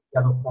looked at the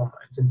other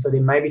hormones. And so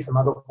there may be some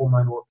other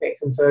hormonal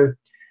effects. And so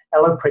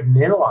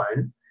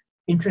allopregnanolone,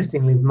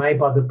 interestingly, is made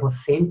by the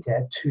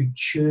placenta to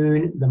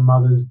tune the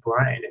mother's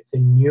brain. It's a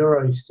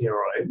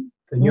neurosteroid.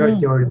 So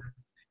neurosteroid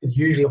is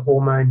usually a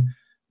hormone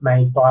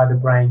made by the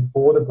brain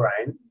for the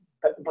brain,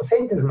 but the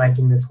placenta is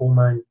making this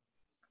hormone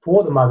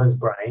for the mother's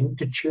brain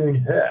to tune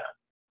her.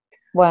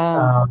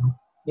 Wow.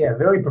 Yeah,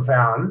 very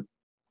profound.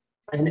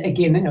 And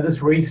again,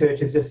 this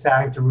research is just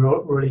starting to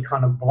really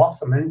kind of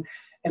blossom.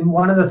 And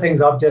one of the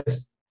things I've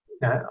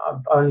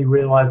only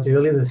realized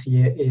earlier this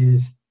year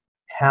is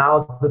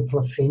how the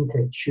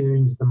placenta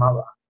tunes the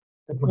mother.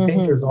 The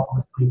placenta is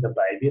obviously the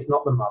baby, it's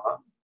not the mother.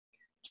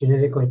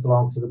 Genetically it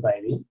belongs to the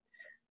baby.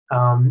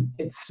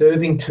 It's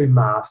serving two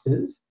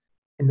masters.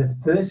 And the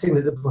first thing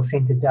that the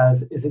placenta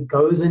does is it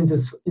goes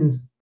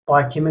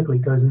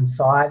biochemically goes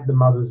inside the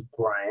mother's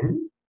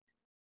brain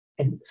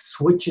and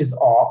switches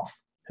off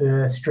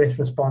her stress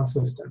response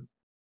system.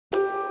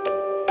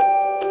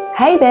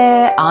 Hey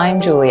there,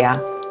 I'm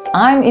Julia.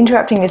 I'm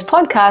interrupting this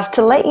podcast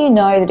to let you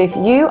know that if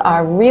you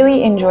are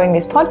really enjoying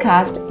this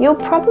podcast, you'll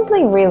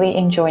probably really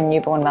enjoy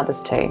Newborn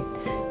Mothers too.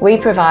 We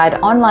provide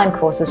online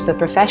courses for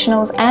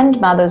professionals and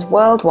mothers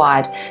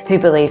worldwide who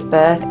believe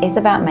birth is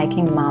about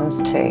making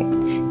mums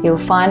too. You'll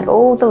find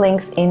all the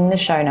links in the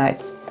show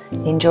notes.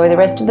 Enjoy the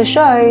rest of the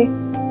show.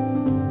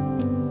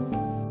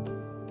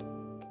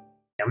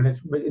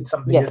 It's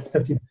something that's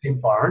 50%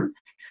 foreign.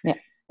 Yeah.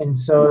 And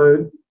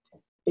so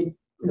it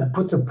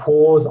puts a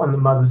pause on the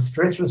mother's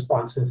stress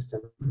response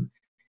system, and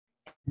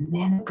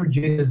then it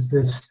produces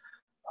this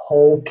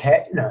whole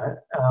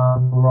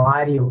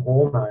variety of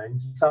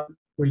hormones. Some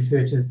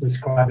researchers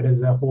describe it as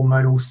a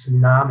hormonal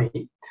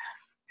tsunami.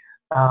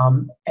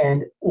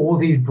 And all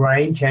these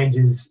brain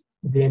changes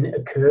then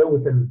occur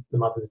within the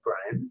mother's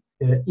brain.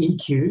 The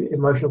EQ,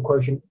 emotional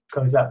quotient,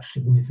 goes up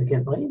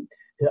significantly.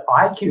 The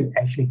IQ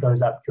actually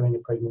goes up during the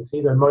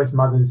pregnancy, though most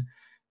mothers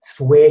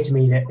swear to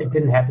me that it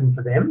didn't happen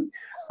for them.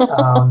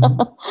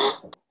 But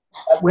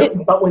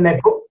when they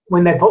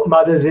put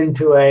mothers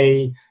into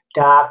a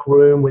dark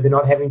room where they're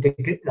not having to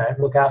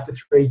look after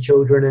 3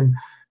 children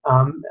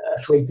and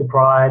sleep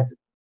deprived,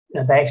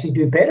 they actually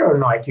do better on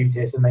an IQ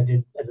test than they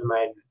did as a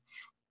maiden.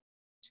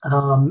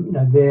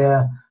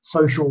 Their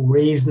social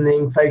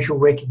reasoning, facial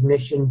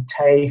recognition,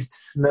 taste,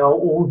 smell,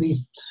 all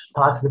these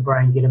parts of the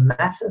brain get a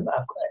massive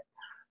upgrade.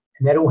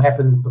 And that all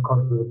happens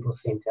because of the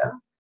placenta.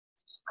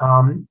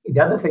 The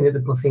other thing that the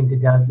placenta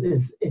does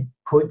is it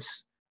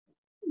puts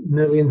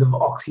millions of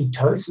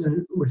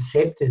oxytocin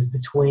receptors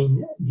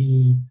between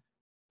the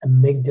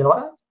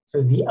amygdala,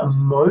 so the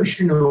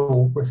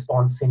emotional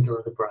response center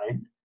of the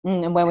brain.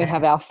 And when we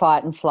have our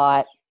fight and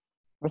flight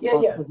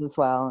responses as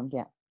well. And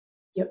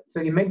Yep. So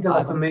the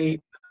amygdala for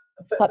me,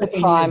 it's like the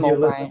primal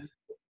brain.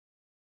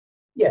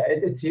 Yeah,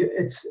 it's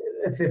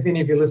if any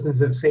of your listeners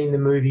have seen the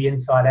movie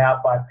Inside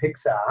Out by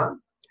Pixar,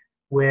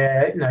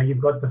 where you've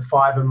got the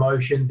 5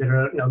 emotions that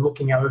are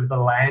looking over the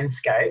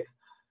landscape.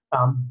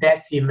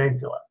 That's the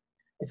amygdala.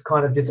 It's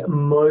kind of just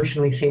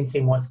emotionally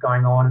sensing what's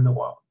going on in the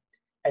world,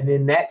 and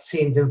then that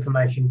sends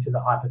information to the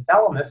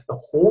hypothalamus, the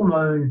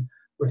hormone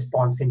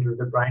response center of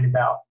the brain,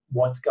 about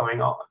what's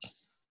going on.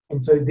 And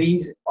so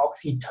these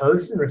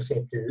oxytocin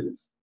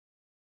receptors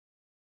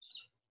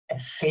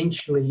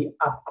essentially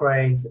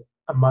upgrade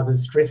a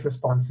mother's stress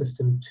response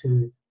system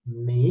to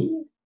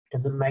me.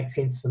 Does it make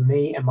sense for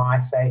me? Am I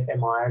safe?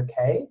 Am I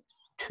okay?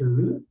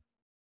 To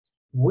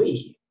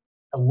we.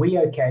 Are we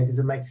okay? Does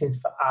it make sense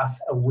for us?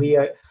 Are we?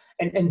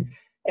 And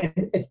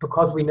it's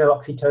because we know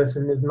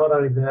oxytocin is not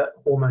only the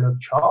hormone of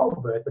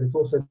childbirth, but it's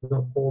also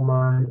the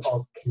hormone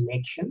of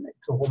connection.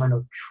 It's a hormone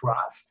of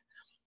trust.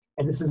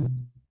 And this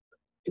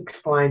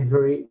explains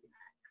very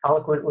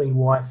eloquently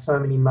why so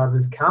many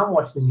mothers can't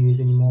watch the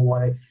news anymore,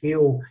 why they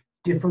feel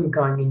different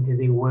going into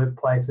their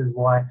workplaces,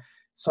 why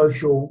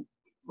social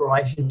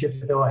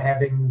relationships that they were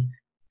having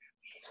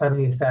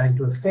suddenly are starting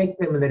to affect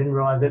them, and they didn't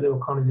realize that they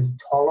were kind of just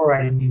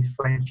tolerating these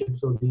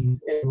friendships or these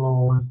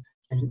in-laws,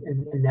 and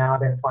now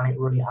they're finding it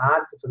really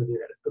hard to sort of do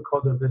that. It's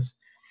because of this,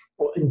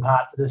 or in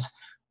part to this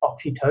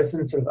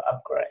oxytocin sort of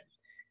upgrade.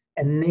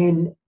 And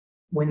then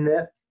when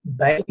the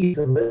baby's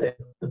delivered,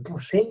 the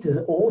placenta is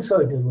also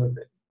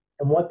delivered.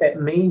 And what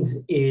that means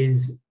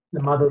is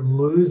the mother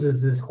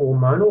loses this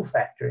hormonal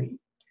factory,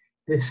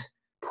 this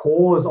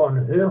pause on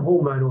her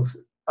hormonal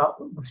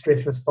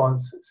stress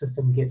response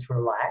system gets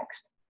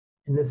relaxed,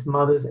 and this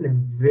mother's in a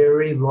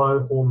very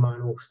low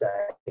hormonal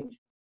stage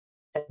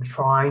and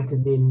trying to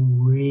then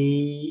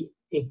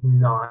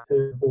reignite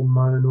her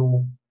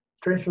hormonal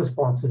stress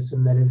response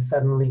system that is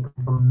suddenly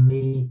from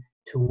me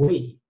to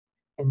we.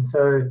 And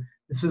so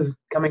this is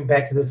coming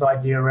back to this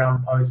idea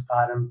around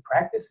postpartum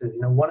practices,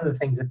 one of the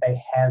things that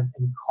they have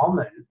in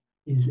common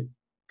is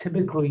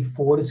typically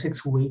 4 to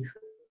 6 weeks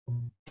of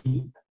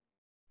deep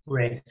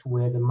rest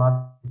where the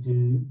mother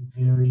do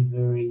very,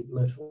 very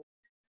little.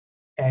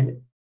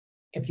 And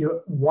if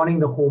you're wanting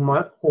the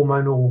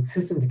hormonal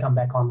system to come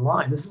back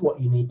online, this is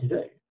what you need to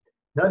do.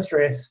 No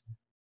stress,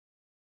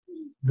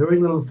 very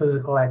little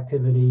physical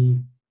activity,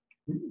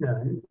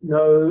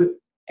 no,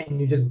 and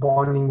you're just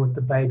bonding with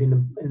the baby,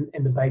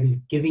 and the baby's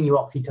giving you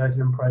oxytocin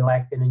and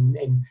prolactin,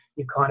 and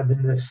you're kind of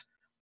in this,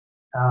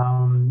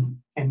 and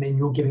then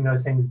you're giving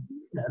those things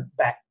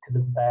back to the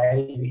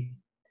baby.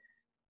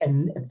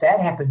 And if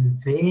that happens,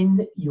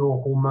 then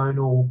your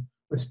hormonal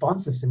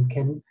response system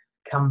can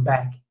come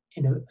back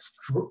in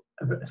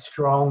a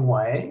strong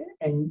way,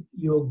 and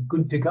you're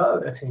good to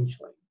go,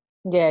 essentially.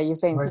 Yeah, you've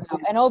been,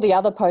 and all the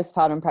other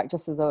postpartum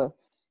practices are,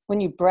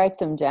 when you break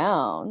them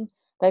down,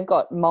 they've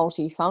got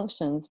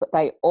multi-functions, but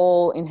they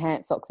all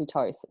enhance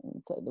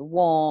oxytocin. So the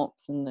warmth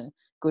and the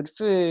good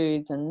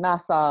foods and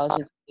massage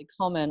is really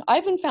common. I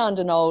even found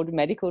an old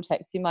medical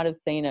text, you might have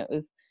seen it,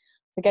 was,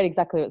 I forget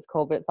exactly what it's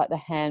called, but it's like the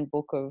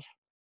Handbook of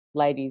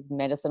Ladies'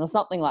 Medicine or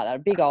something like that, a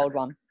big old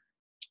one.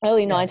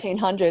 Early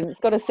 1900s. It's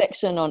got a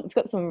section on, it's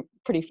got some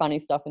pretty funny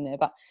stuff in there,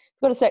 but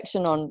it's got a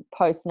section on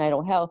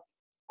postnatal health.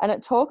 And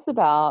it talks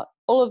about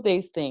all of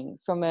these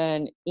things from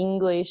an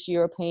English,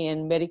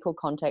 European medical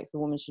context. The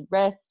woman should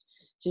rest.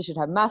 She should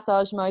have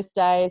massage most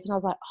days. And I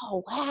was like,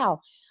 oh,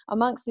 wow.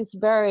 Amongst this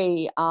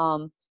very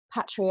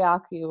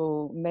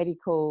patriarchal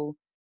medical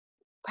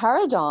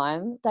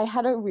paradigm, they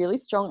had a really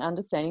strong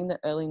understanding in the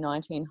early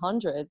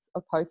 1900s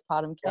of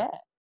postpartum care.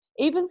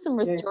 Even some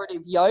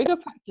restorative yoga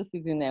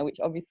practices in there, which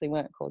obviously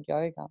weren't called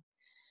yoga.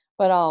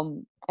 But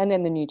and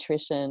then the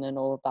nutrition and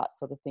all of that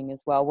sort of thing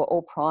as well were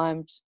all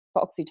primed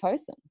for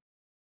oxytocin.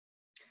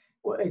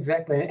 Well,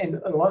 exactly, and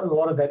a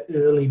lot of that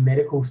early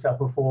medical stuff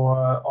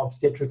before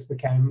obstetrics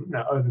became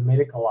over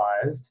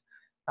medicalized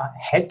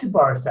had to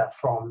borrow stuff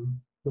from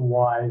the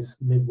wise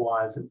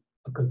midwives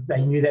because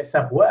they knew that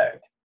stuff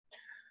worked.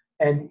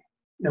 And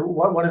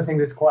one of the things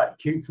that's quite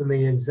cute for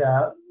me is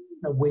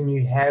when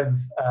you have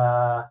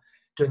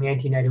doing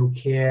antenatal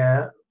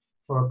care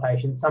for a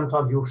patient,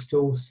 sometimes you'll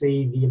still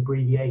see the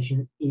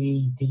abbreviation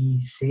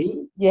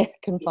EDC. Yeah,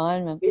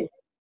 confinement.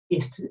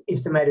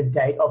 Estimated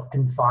date of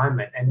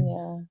confinement.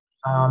 And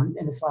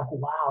and it's like,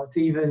 wow, it's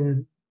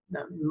even,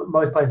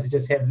 most places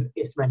just have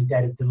estimated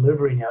date of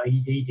delivery now,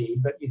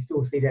 EDD, but you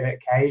still see that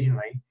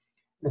occasionally.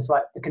 And it's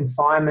like the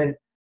confinement,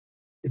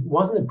 it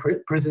wasn't a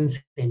prison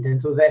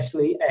sentence, it was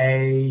actually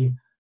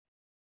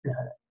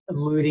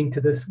alluding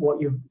to this,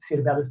 what you've said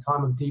about this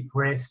time of deep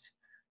rest.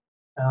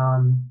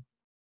 So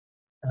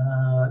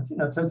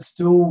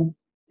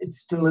it's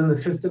still in the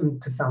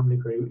system to some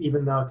degree,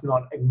 even though it's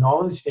not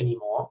acknowledged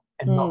anymore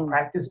and not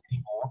practiced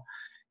anymore.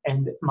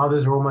 And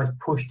mothers are almost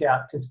pushed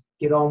out to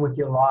get on with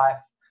your life,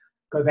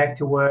 go back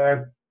to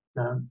work,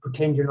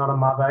 pretend you're not a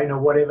mother,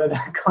 whatever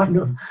that kind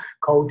of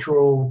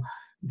cultural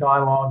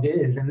dialogue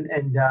is. And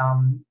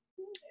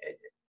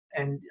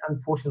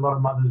unfortunately, a lot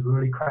of mothers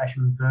really crash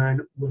and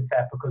burn with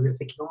that because they're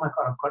thinking, oh my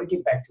God, I've got to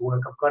get back to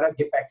work. I've got to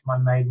get back to my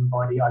maiden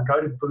body. I go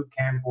to boot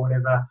camp or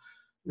whatever,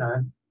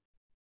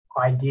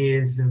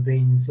 ideas have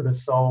been sort of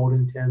sold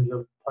in terms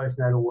of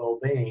postnatal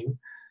well-being.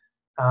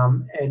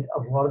 And a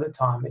lot of the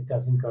time it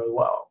doesn't go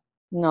well.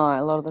 No,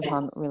 a lot of the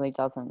time it really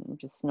doesn't. I'm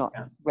just not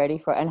ready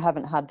for it and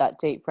haven't had that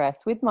deep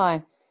rest. With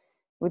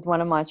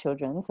one of my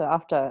children, so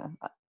after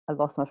I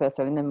lost my first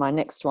one and then my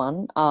next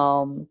one,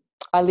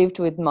 I lived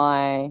with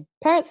my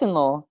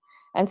parents-in-law.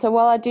 And so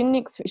while I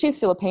didn't, she's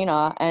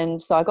Filipina,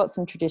 and so I got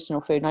some traditional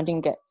food and I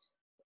didn't get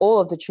all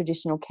of the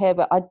traditional care,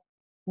 but I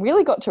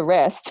really got to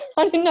rest.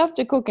 I didn't have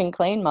to cook and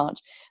clean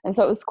much. And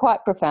so it was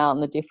quite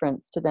profound, the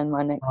difference to then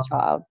my next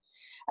child.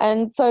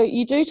 And so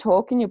you do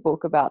talk in your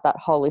book about that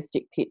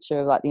holistic picture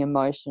of like the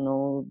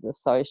emotional, the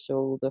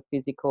social, the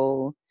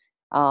physical,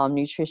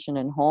 nutrition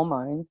and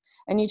hormones.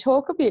 And you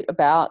talk a bit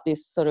about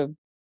this sort of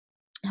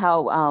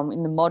how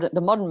in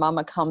the modern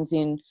mama comes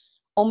in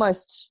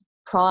almost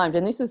primed,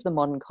 and this is the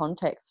modern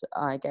context,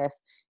 I guess,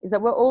 is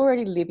that we're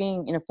already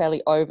living in a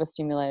fairly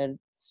overstimulated,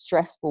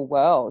 stressful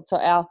world. So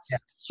our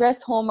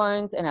stress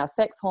hormones and our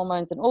sex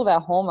hormones and all of our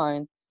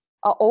hormones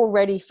are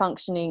already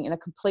functioning in a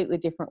completely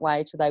different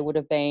way to they would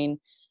have been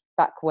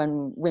back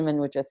when women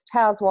were just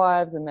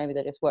housewives and maybe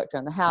they just worked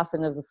around the house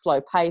and there was a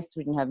slow pace.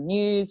 We didn't have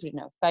news, we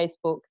didn't have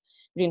Facebook,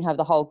 we didn't have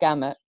the whole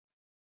gamut.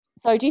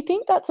 So do you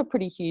think that's a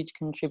pretty huge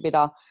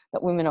contributor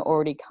that women are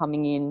already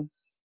coming in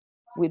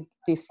with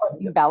this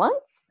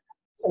imbalance?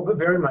 Well, but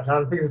very much.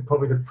 I think it's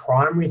probably the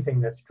primary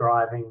thing that's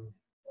driving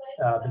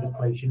the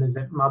depletion is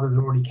that mothers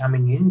are already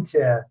coming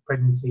into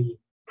pregnancy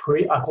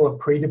I call it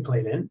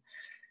pre-depleted,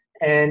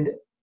 and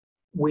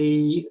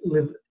we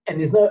live, and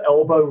there's no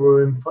elbow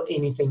room for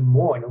anything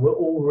more. We're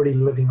already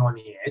living on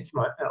the edge.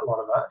 A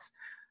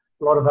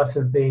lot of us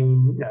have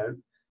been,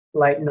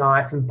 late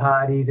nights and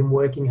parties and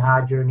working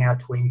hard during our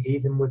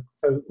 20s, and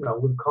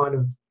we've kind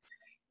of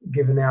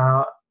given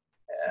our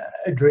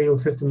adrenal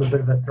system a bit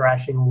of a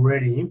thrashing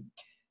already.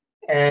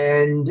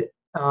 And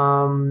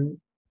and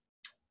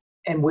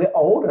we're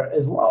older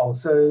as well.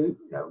 So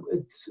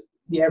it's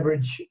the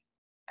average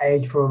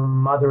age for a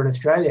mother in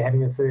Australia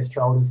having a first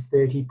child is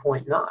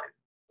 30.9.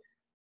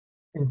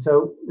 And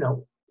so,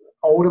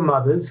 older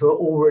mothers who are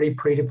already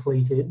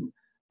pre-depleted.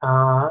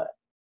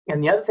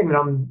 And the other thing that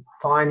I'm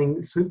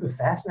finding super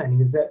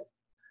fascinating is that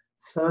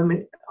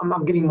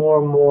I'm getting more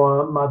and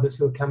more mothers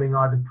who are coming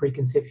either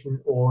preconception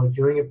or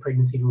during a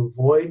pregnancy to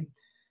avoid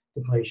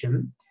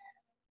depletion,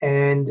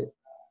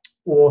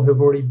 or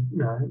who've already,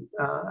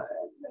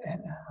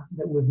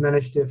 that we've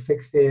managed to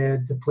fix their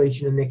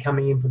depletion and they're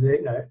coming in for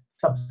the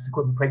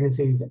subsequent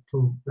pregnancies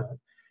to,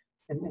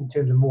 in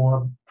terms of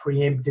more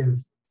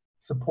preemptive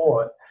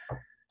support.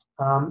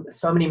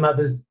 So many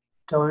mothers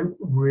don't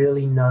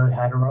really know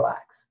how to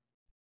relax.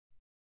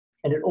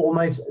 And it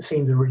almost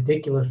seems a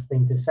ridiculous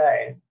thing to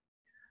say,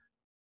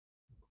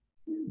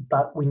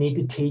 but we need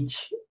to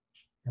teach,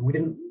 and we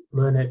didn't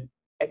learn it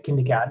at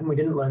kindergarten, we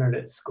didn't learn it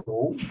at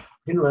school, we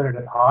didn't learn it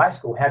at high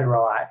school, how to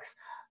relax.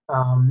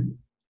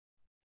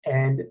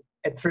 And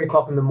at 3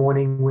 o'clock in the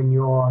morning when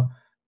your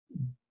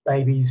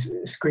baby's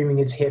screaming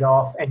its head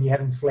off and you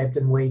haven't slept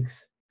in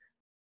weeks,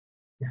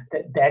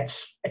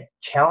 that's a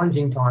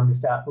challenging time to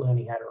start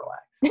learning how to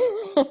relax.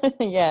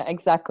 Yeah,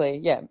 exactly.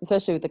 Yeah,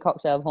 especially with the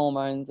cocktail of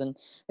hormones and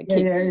the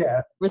kids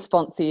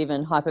responsive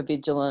and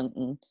hypervigilant,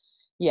 and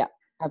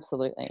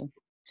absolutely.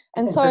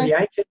 And so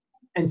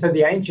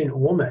the ancient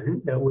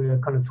woman that we were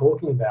kind of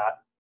talking about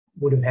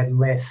would have had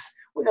less.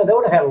 They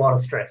would have had a lot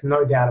of stress,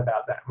 no doubt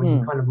about that. When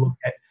you kind of look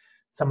at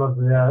some of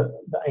the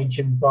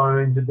ancient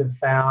bones that they've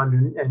found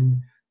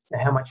and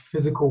how much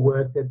physical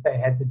work that they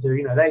had to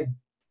do,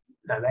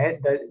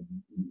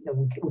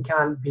 we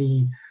can't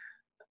be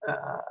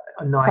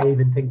naive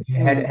and think they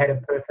had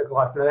a perfect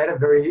life. No, they had a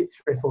very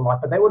stressful life,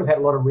 but they would have had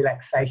a lot of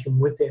relaxation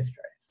with their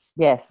stress.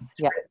 Yes.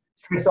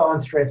 Stress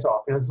on, stress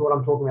off. This is what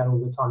I'm talking about all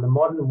the time. The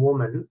modern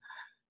woman,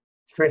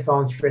 stress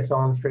on, stress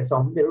on, stress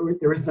on.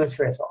 There is no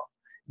stress off.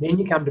 Then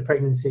you come to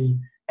pregnancy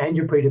and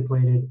you're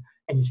pre-depleted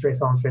and you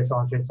stress on, stress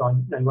on, stress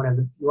on. You want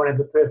to have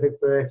the perfect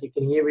birth. You're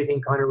getting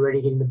everything kind of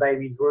ready, getting the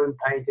baby's room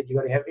painted. You've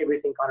got to have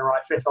everything kind of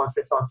right. Stress on,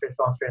 stress on, stress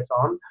on, stress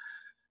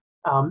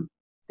on.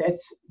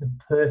 That's the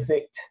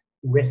perfect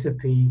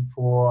recipe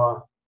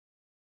for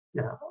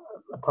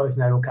a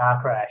postnatal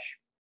car crash,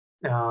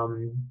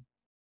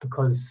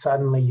 because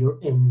suddenly you're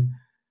in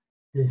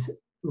this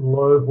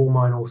low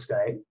hormonal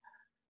state.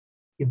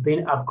 You've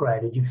been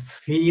upgraded. You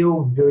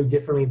feel very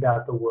differently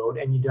about the world,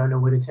 and you don't know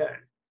where to turn.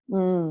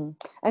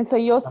 And so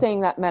you're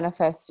seeing that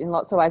manifest in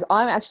lots of ways.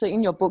 I'm actually,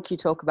 in your book, you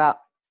talk about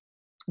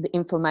the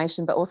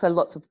inflammation, but also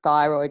lots of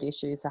thyroid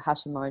issues, so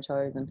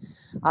Hashimoto's and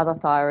other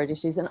thyroid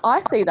issues. And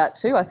I see that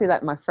too. I see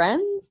that in my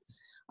friends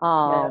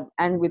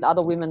and with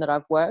other women that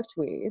I've worked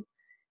with.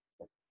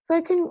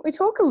 So can we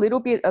talk a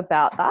little bit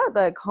about that,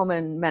 the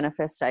common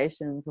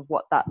manifestations of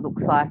what that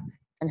looks like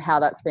and how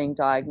that's being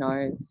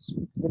diagnosed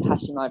with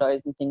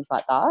Hashimoto's and things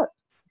like that?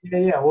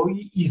 Yeah. Well,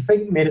 you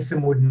think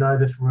medicine would know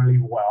this really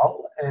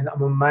well, and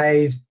I'm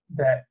amazed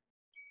that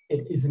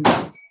it isn't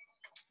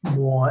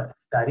more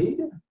studied.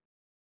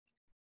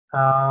 There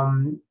are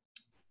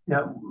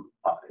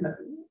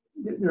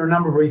a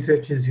number of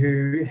researchers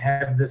who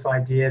have this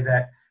idea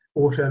that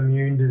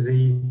autoimmune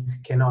disease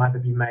can either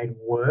be made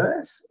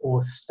worse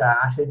or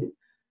started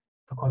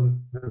because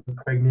of a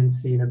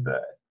pregnancy and a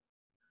birth.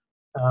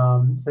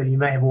 So you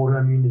may have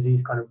autoimmune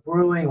disease kind of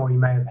brewing, or you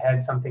may have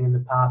had something in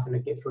the past and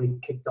it gets really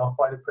kicked off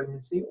by the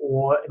pregnancy,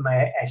 or it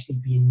may actually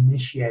be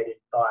initiated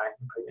by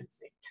the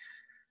pregnancy.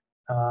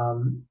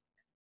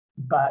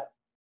 But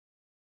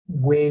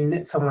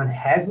when someone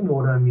has an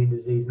autoimmune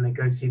disease and they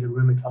go see the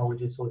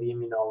rheumatologist or the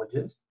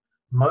immunologist,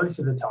 most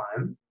of the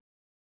time,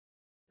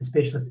 the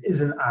specialist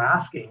isn't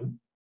asking,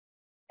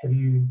 have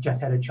you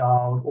just had a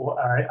child or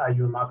are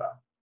you a mother?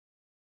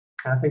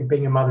 And I think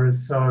being a mother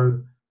is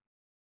so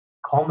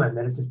common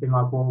that it's just been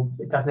like, well,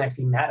 it doesn't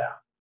actually matter.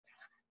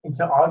 And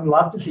so I'd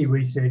love to see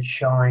research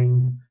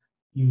showing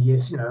you,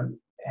 yes,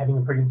 having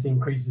a pregnancy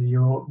increases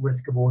your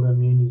risk of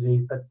autoimmune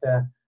disease, but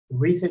the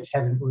research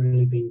hasn't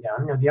really been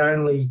done. The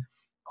only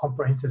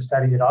comprehensive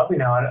study that I've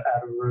been able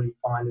to really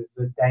find is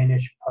the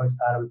Danish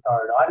postpartum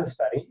thyroiditis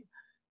study,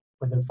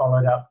 where they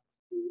followed up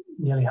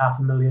nearly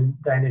 500,000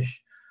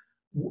 Danish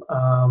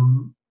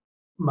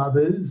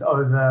mothers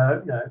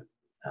over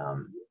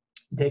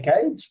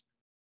decades.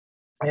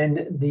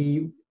 And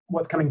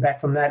what's coming back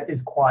from that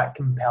is quite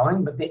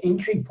compelling, but the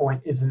entry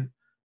point isn't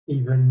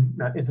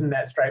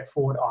that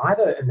straightforward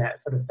either in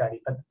that sort of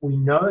study. But we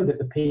know that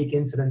the peak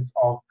incidence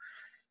of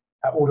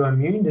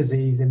autoimmune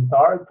disease and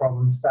thyroid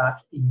problems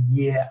starts a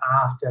year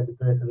after the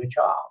birth of a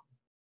child.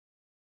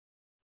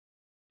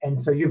 And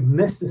so you've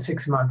missed the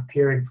 6-month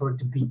period for it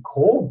to be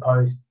called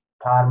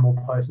postpartum or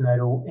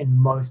postnatal in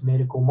most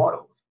medical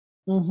models.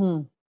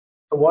 Mm-hmm.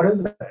 So what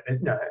is it?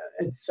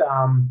 It's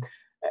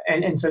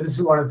and so this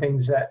is one of the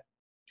things that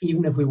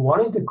even if we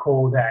wanted to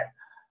call that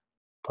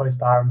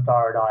postpartum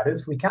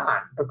thyroiditis, we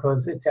can't,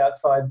 because it's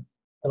outside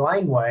the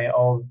laneway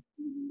of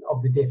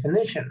the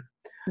definition.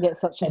 Yeah,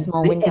 such a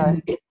small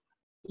window.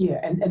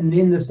 Yeah, and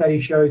then the study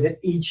shows that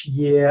each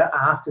year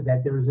after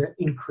that, there is an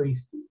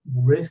increased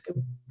risk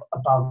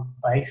above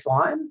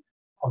baseline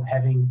of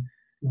having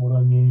an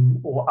autoimmune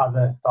or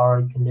other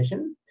thyroid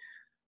condition.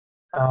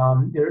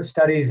 There are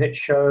studies that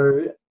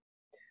show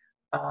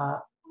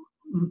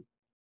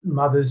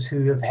mothers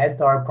who have had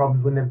thyroid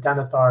problems, when they've done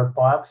a thyroid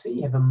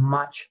biopsy, have a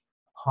much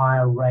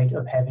higher rate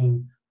of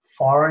having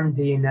foreign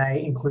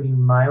DNA,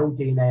 including male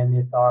DNA in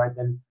their thyroid,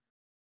 than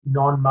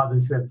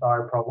non-mothers who have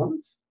thyroid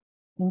problems.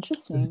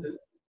 Interesting.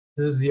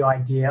 This is the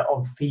idea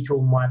of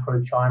fetal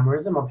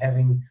microchimerism, of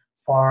having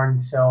foreign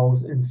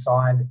cells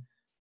inside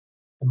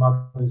the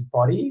mother's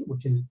body,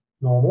 which is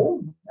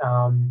normal.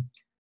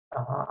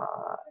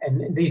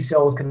 And these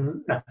cells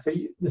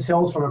the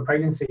cells from a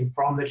pregnancy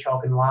from the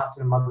child can last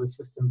in a mother's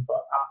system for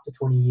up to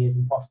 20 years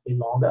and possibly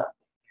longer.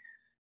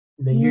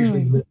 And they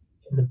usually live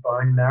in the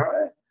bone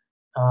marrow.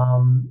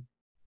 And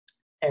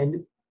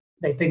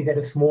they think that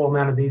a small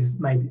amount of these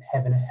may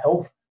have a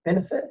health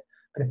benefit.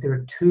 But if there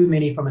are too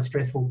many from a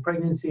stressful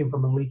pregnancy and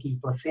from a leaky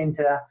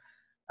placenta,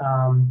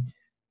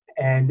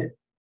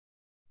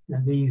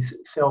 these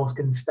cells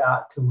can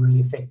start to really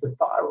affect the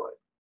thyroid.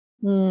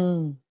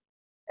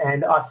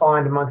 And I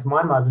find amongst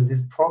my mothers,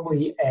 there's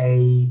probably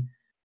a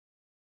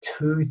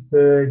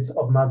 2/3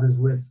 of mothers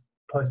with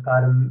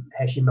postpartum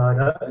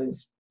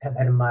Hashimoto's have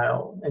had a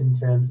male in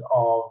terms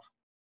of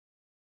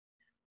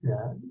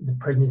the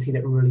pregnancy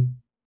that really.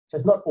 So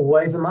it's not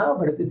always a male,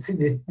 but there's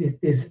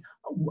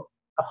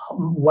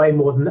way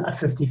more than a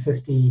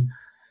 50-50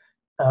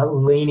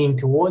 leaning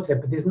towards it.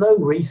 But there's no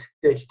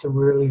research to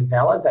really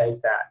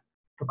validate that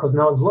because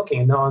no one's looking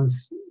and no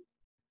one's.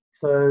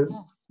 So.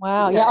 Yes.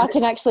 Wow. Yeah, I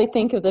can actually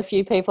think of the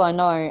few people I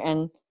know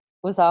and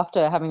was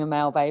after having a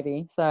male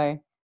baby. So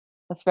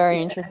that's very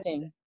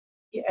interesting.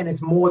 Yeah, and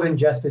it's more than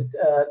just the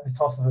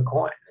toss of a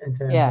coin in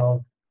terms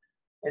of.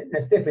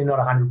 It's definitely not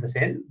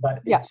 100%,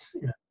 but it's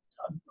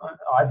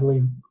I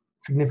believe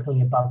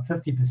significantly above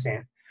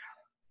 50%.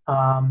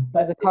 But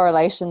there's a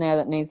correlation there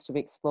that needs to be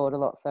explored a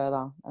lot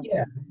further.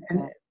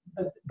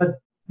 But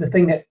the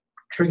thing that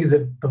triggers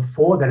it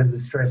before that is a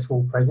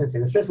stressful pregnancy.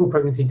 And a stressful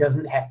pregnancy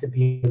doesn't have to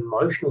be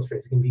emotional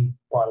stress; it can be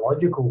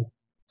biological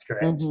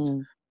stress,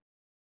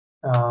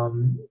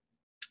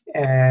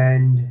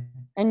 and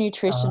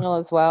nutritional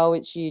as well,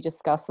 which you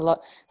discuss a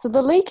lot. So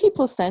the leaky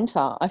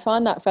placenta, I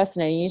find that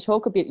fascinating. You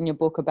talk a bit in your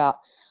book about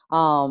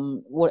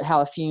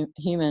how a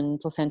human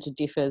placenta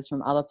differs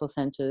from other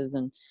placentas,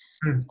 and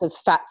because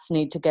fats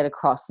need to get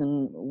across,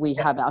 and we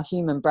have our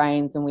human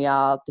brains, and we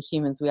are the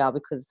humans we are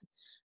because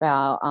of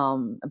our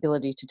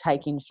ability to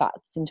take in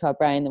fats into our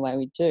brain the way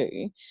we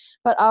do.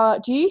 But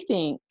do you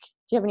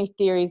have any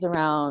theories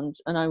around,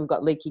 I know we've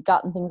got leaky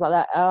gut and things like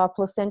that, are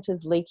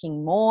placentas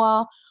leaking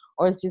more,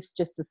 or is this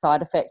just a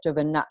side effect of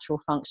a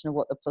natural function of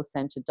what the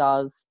placenta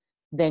does,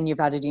 then you've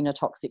added in a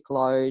toxic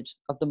load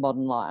of the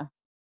modern life?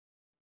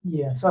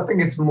 Yeah, so I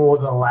think it's more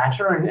the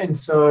latter, and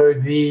so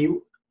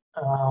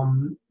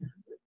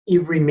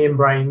every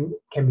membrane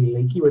can be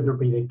leaky, whether it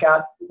be the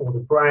gut or the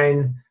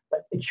brain,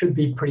 but it should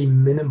be pretty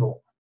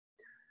minimal,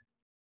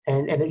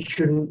 and it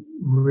shouldn't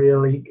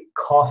really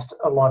cost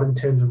a lot in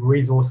terms of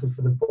resources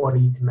for the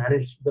body to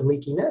manage the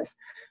leakiness,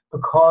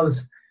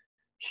 because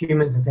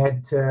humans have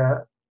had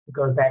to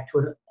go back to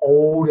an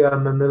older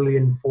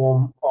mammalian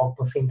form of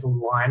placental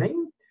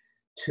lining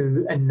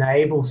to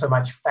enable so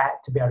much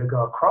fat to be able to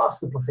go across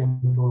the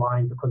placental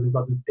lining, because we've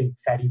got this big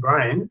fatty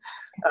brain.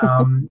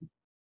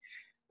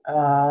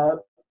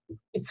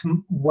 It's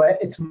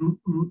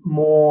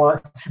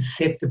more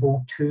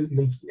susceptible to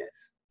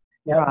leakiness.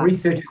 Now,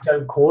 researchers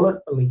don't call it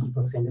a leaky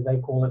placenta; they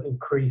call it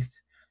increased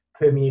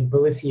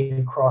permeability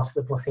across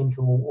the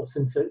placental or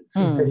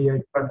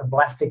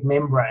syncytial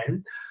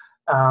membrane.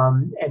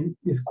 And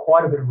there's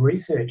quite a bit of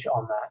research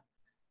on that.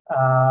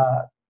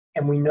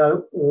 And we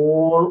know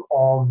all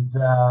of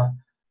the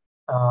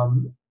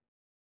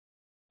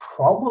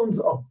problems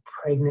of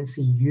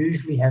pregnancy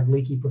usually have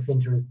leaky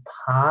placenta as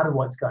part of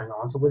what's going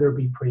on. So whether it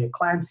be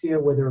preeclampsia,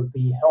 whether it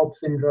be HELLP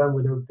syndrome,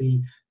 whether it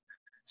be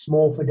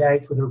small for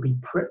dates, whether it be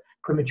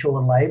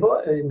premature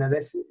labor,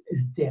 this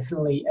is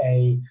definitely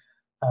an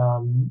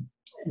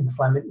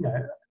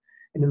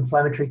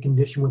inflammatory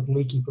condition with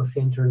leaky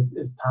placenta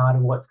is part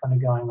of what's kind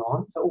of going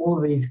on. So all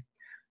of these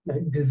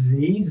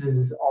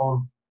diseases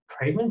of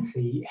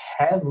pregnancy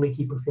have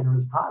leaky placenta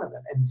as part of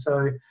it. And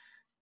so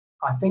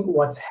I think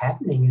what's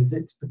happening is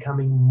it's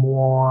becoming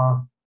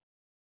more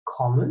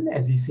common.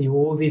 As you see,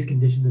 all these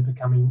conditions are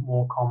becoming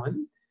more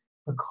common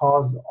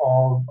because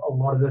of a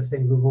lot of the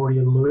things we've already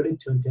alluded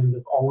to in terms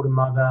of older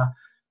mother,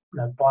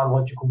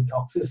 biological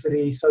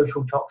toxicity,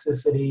 social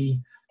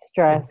toxicity,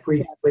 stress,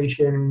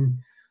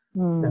 pre-depletion,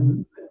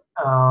 hormonal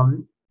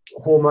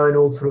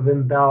sort of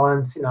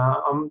imbalance.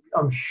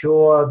 I'm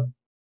sure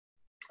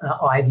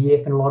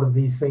IVF and a lot of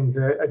these things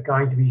are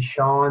going to be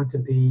shown to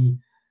be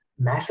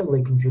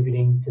massively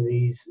contributing to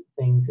these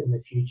things in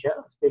the future,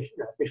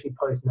 especially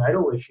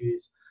postnatal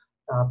issues,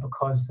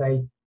 because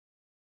they,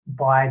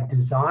 by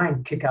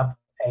design, kick up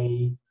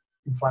a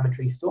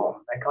inflammatory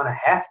storm. They kind of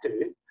have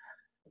to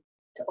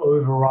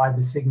override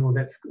the signal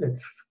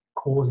that's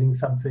causing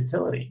some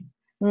fertility.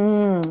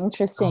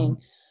 Interesting.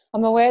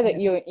 I'm aware that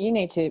you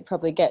need to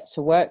probably get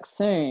to work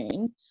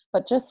soon,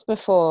 but just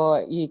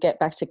before you get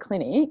back to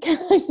clinic,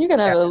 you're going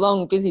to have a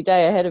long, busy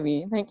day ahead of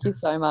you. Thank you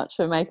so much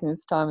for making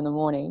this time in the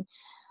morning.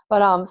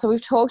 But so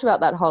we've talked about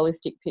that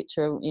holistic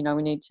picture. We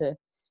need to, and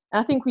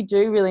I think we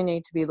do really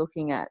need to be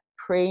looking at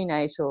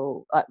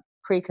prenatal,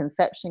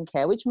 preconception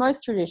care, which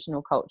most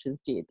traditional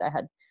cultures did. They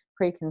had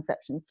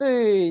preconception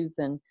foods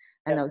and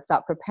they would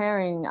start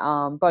preparing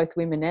both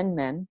women and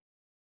men.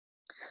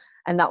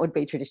 And that would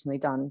be traditionally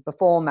done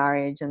before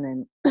marriage and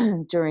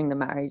then during the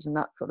marriage and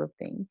that sort of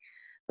thing.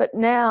 But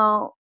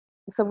now,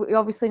 so we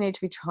obviously need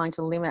to be trying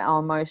to limit our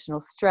emotional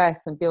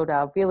stress and build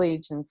our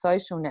village and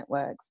social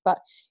networks. But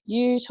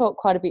you talk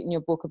quite a bit in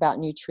your book about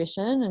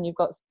nutrition, and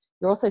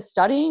you're also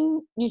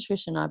studying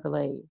nutrition, I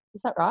believe.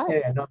 Is that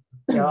right?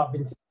 Yeah, I've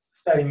been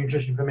studying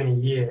nutrition for many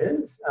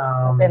years.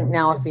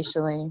 Now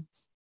officially.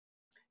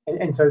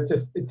 And so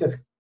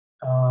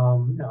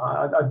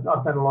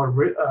I've done a lot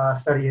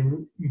of study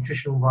in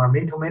nutritional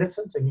environmental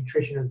medicine. So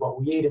nutrition is what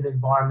we eat, and the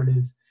environment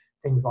is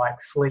things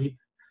like sleep,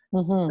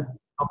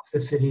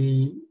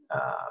 toxicity,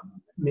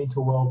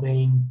 mental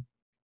well-being.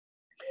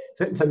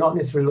 So not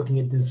necessarily looking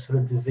at this sort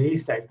of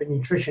disease state, but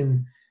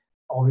nutrition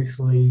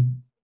obviously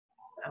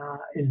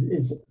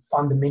is a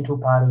fundamental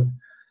part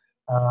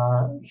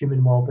of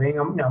human well-being.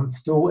 I'm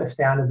still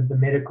astounded that the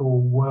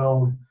medical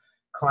world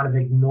kind of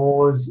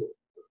ignores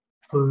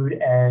food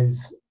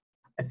as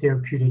a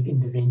therapeutic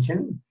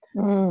intervention.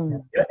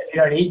 If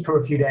you don't eat for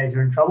a few days,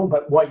 you're in trouble,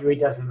 but what you eat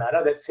doesn't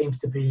matter. That seems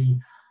to be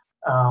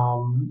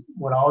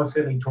what I was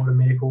certainly taught in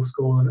medical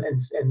school and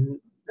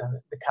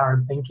the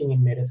current thinking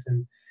in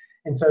medicine.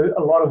 And so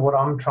a lot of what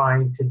I'm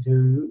trying to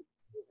do,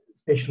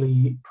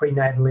 especially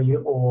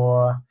prenatally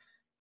or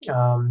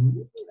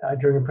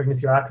during a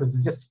pregnancy or afterwards,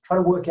 is just try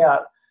to work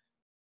out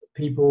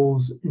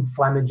people's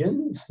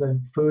inflammagens, so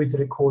foods that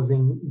are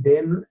causing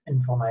them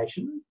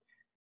inflammation.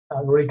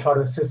 Really try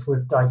to assist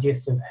with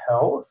digestive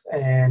health,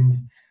 and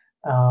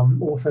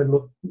also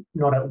look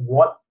not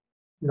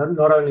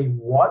only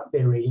what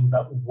they're eating,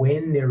 but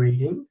when they're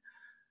eating,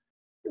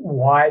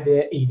 why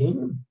they're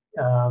eating,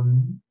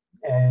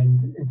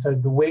 and so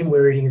the when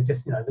we're eating is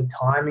just the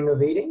timing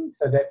of eating.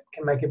 So that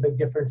can make a big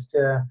difference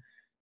to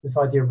this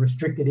idea of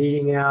restricted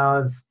eating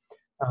hours.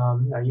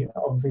 You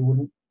obviously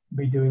wouldn't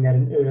be doing that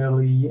in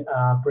early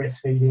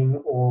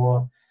breastfeeding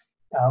or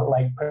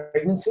late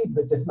pregnancy,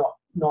 but just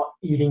not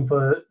eating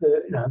for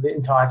the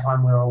entire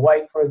time we're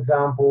awake, for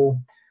example.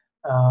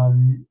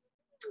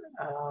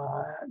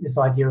 This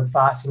idea of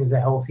fasting as a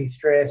healthy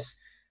stress,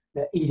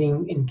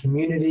 eating in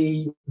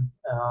community,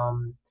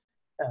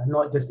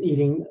 not just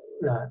eating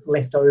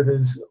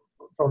leftovers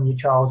from your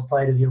child's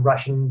plate as you're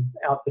rushing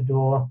out the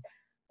door.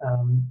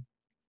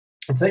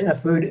 And so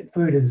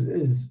food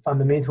is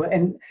fundamental,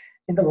 and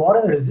a lot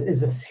of it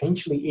is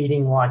essentially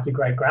eating like your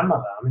great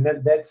grandmother. I mean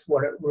that's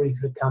what it really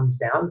sort of comes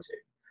down to.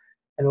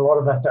 And a lot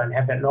of us don't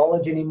have that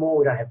knowledge anymore.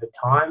 We don't have the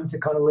time to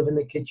kind of live in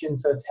the kitchen.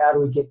 So it's how do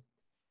we get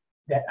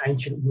that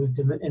ancient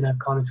wisdom in a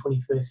kind of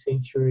 21st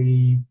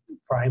century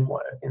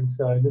framework? And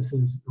so this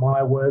is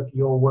my work,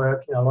 your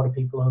work. A lot of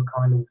people are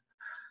kind of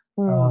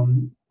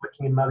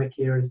working in mother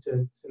care is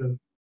to sort of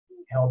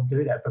help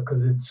do that,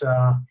 because it's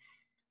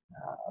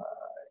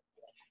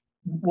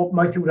what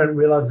most people don't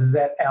realize is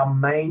that our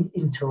main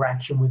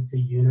interaction with the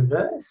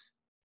universe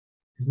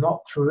is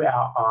not through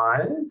our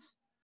eyes,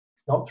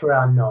 it's not through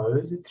our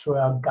nose, it's through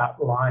our gut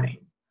lining.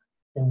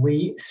 And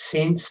we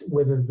sense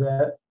whether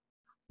the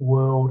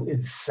world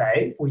is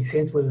safe, we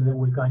sense whether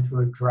we're going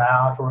through a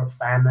drought or a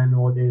famine,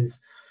 or there's,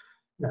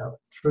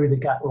 through the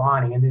gut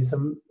lining. And there's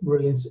some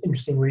really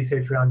interesting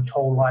research around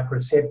toll-like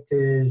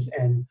receptors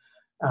and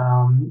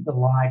the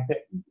like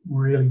that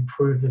really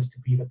prove this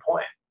to be the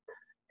point.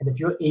 And if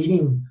you're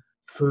eating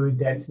food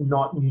that's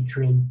not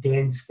nutrient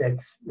dense,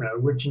 that's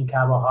rich in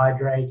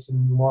carbohydrates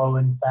and low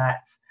in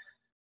fats,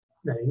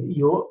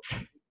 your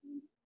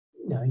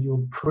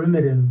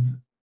primitive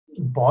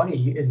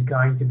body is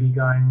going to be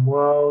going,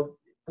 well,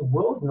 the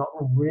world's not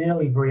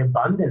really very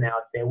abundant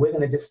out there. We're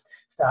going to just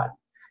start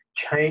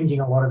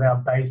changing a lot of our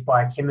base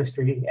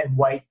biochemistry and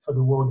wait for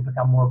the world to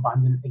become more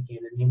abundant again,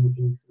 and then we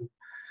can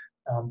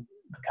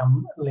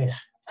become less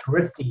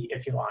thrifty,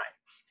 if you like.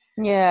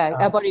 Yeah,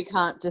 our body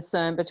can't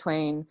discern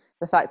between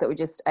the fact that we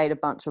just ate a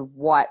bunch of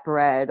white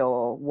bread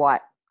or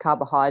white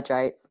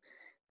carbohydrates,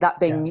 that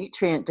being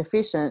nutrient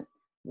deficient.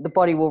 The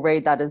body will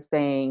read that as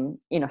being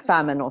in a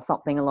famine or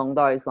something along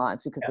those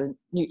lines, because of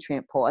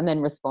nutrient poor, and then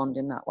respond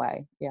in that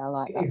way. Yeah, I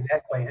like that.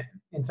 Exactly.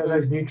 And so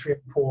those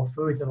nutrient poor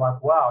foods are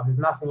like, wow, there's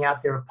nothing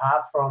out there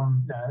apart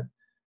from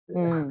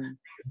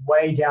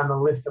way down the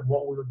list of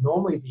what we would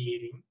normally be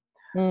eating.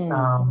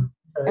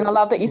 And I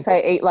love that you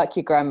say eat like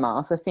your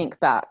grandma. So think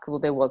back. Well,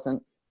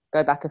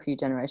 go back a few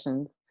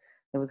generations.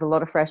 There was a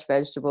lot of fresh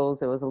vegetables.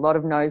 There was a lot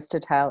of nose to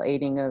tail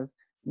eating of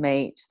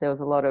meat. There was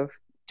a lot of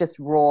just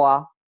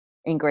raw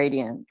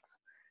ingredients.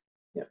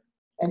 Yeah.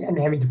 And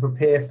having to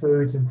prepare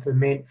foods and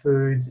ferment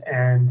foods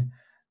and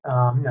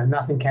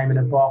Nothing came in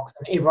a box,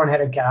 and everyone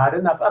had a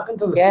garden. Up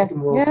until the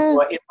Second World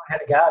War, everyone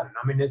had a garden.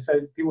 I mean,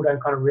 so people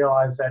don't kind of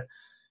realise that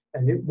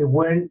there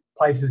weren't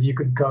places you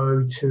could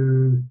go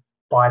to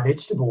buy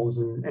vegetables,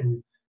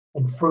 and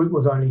fruit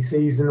was only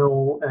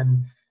seasonal.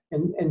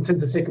 And since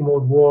the Second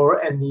World War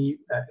and the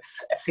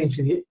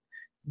essentially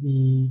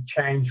the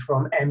change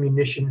from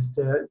ammunition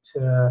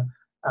to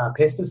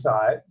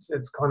pesticides,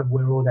 it's kind of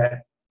where all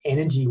that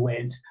energy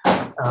went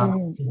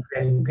in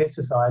creating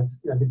pesticides.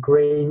 The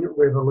Green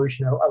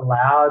Revolution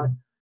allowed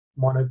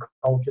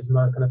monocultures and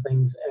those kind of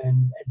things,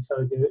 and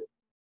so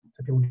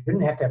people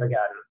didn't have to have a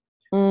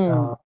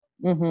garden.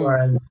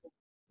 Whereas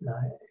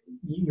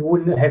you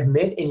wouldn't have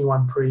met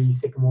anyone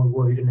pre-Second World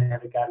War who didn't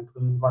have a garden,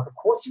 because it was like, of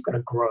course you've got to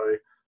grow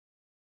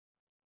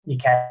your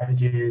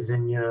cabbages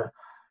and your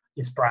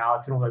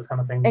sprouts and all those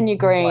kind of things. And your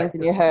greens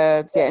and your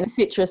herbs, and a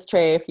citrus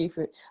tree.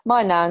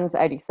 My nan's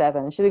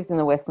 87. She lives in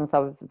the western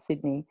suburbs of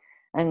Sydney.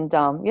 And,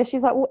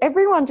 she's like, well,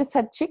 everyone just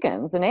had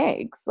chickens and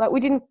eggs. Like, we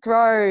didn't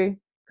throw,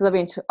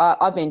 because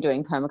I've been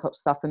doing permaculture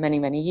stuff for many,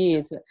 many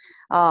years. But,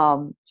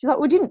 she's like,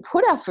 we didn't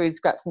put our food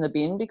scraps in the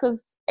bin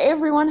because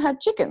everyone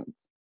had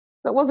chickens.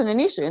 That wasn't an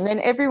issue. And then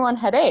everyone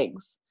had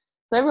eggs.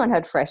 So everyone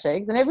had fresh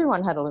eggs and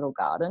everyone had a little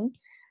garden.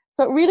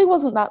 So it really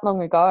wasn't that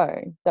long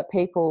ago that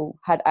people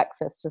had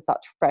access to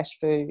such fresh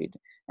food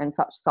and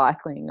such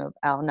cycling of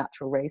our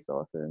natural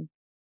resources.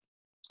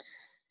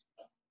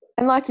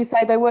 And like you say,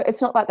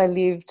 it's not like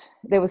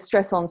there was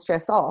stress on,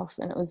 stress off,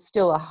 and it was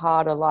still a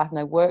harder life, and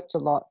they worked a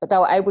lot, but they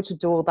were able to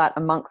do all that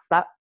amongst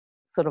that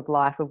sort of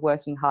life of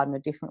working hard in a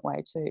different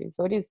way too.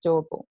 So it is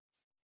doable.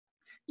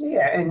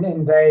 Yeah,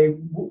 and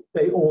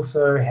they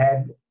also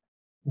had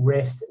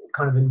rest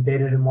kind of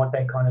embedded in what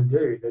they kind of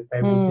do, that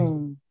they would just,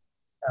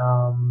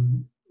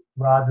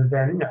 rather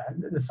than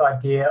this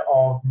idea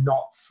of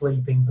not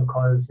sleeping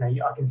because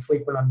I can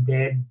sleep when I'm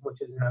dead,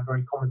 which is a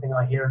very common thing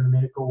I hear in the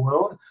medical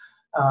world,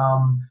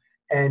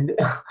 and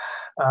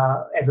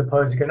as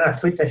opposed to no,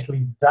 sleep's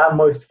actually the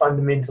most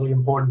fundamentally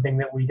important thing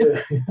that we do.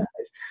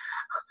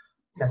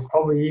 That's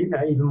probably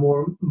even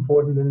more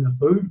important than the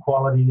food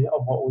quality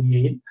of what we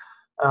eat.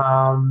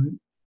 And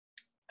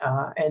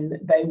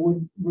they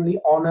would really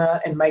honour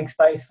and make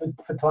space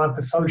for time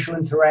for social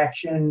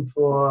interaction,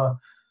 for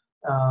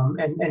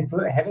and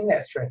for having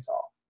that stress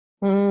off.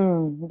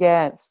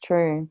 Yeah, it's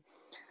true.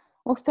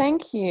 Well,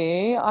 thank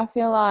you. I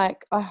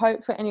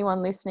hope for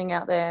anyone listening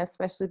out there,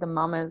 especially the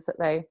mamas, that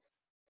they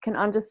can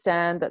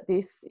understand that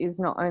this is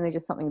not only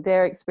just something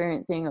they're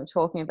experiencing or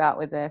talking about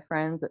with their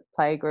friends at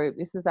playgroup.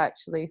 This is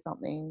actually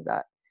something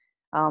that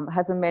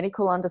has a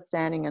medical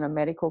understanding and a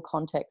medical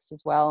context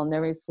as well, and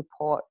there is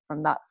support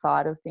from that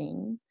side of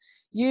things.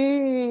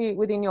 You,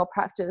 within your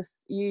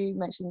practice, you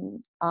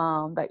mentioned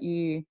that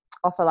you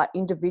offer like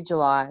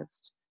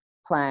individualized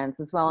plans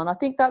as well, and I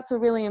think that's a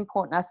really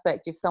important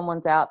aspect if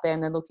someone's out there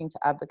and they're looking to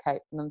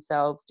advocate for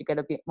themselves to get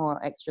a bit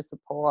more extra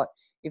support.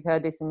 You've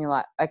heard this and you're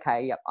like,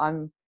 okay, yep,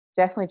 I'm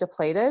definitely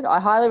depleted. I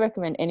highly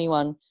recommend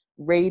anyone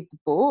read the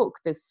book.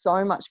 There's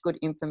so much good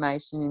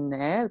information in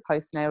there, the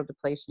Postnatal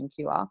Depletion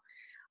Cure.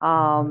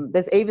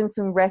 There's even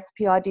some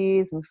recipe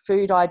ideas and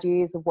food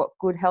ideas of what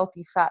good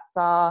healthy fats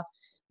are,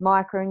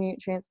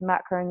 micronutrients,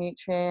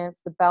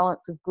 macronutrients, the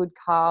balance of good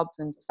carbs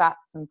and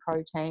fats and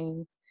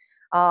proteins.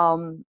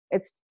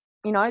 It's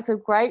a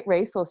great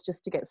resource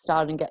just to get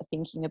started and get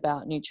thinking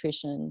about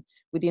nutrition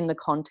within the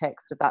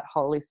context of that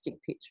holistic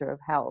picture of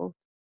health.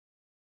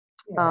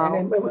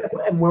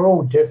 And we're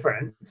all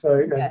different,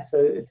 so yes.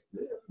 So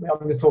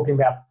I'm just talking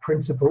about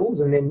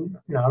principles, and then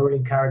I really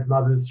encourage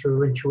mothers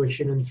through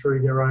intuition and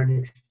through their own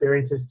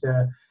experiences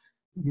to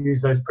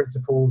use those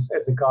principles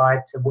as a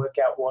guide to work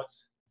out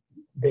what's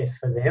best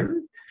for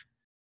them.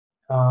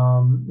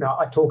 Now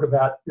I talk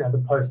about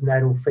the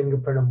postnatal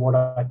fingerprint of what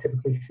I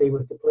typically see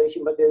with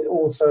depletion, but there's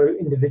also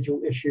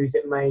individual issues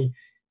that may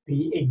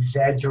be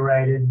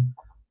exaggerated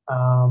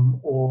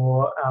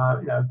or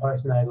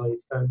postnatally.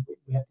 So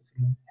we have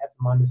to have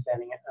some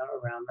understanding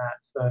around that.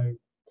 So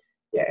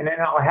yeah, and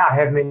I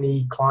have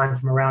many clients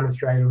from around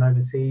Australia and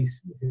overseas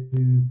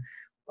who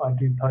I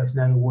do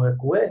postnatal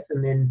work with,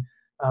 and then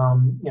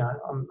I'm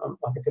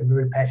like I said,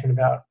 very passionate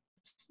about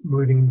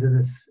moving into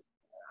this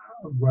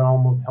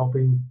realm of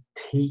helping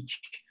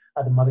teach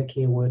other mother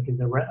care workers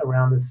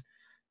around this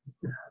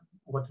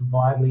what's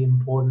vitally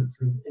important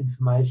sort of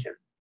information.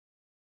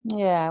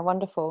 Yeah,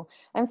 wonderful.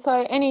 And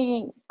so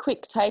any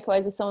quick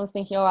takeaways if someone's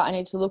thinking, all right, I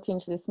need to look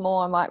into this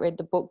more, I might read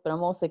the book, but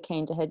I'm also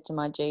keen to head to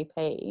my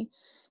GP.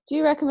 Do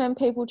you recommend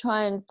people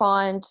try and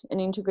find an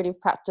integrative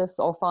practice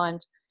or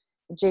find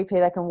a GP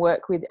they can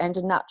work with and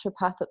a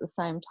naturopath at the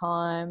same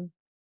time?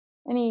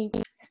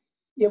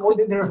 Yeah, well,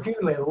 there are a few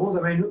levels.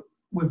 I mean,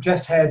 we've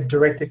just had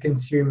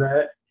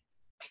direct-to-consumer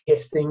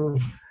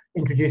testing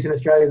introduced in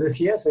Australia this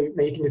year, so you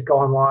can just go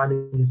online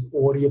and just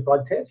order your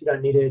blood test. You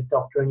don't need a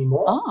doctor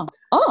anymore.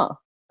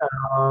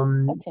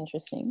 That's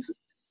interesting.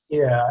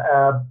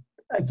 Yeah.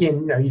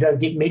 Again, you don't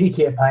get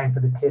Medicare paying for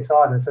the test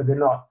either, so they're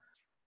not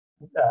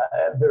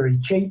very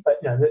cheap.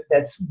 But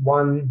that's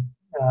one.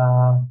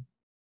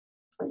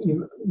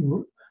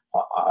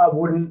 I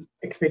wouldn't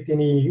expect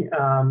any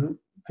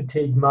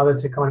fatigued mother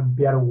to kind of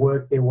be able to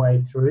work their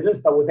way through this,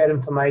 but with that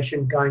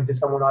information going to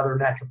someone, either a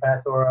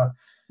naturopath or a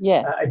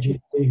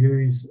GP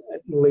who's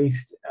at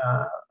least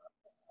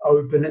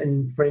open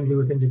and friendly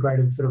with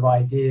integrated sort of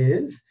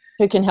ideas,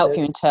 who can help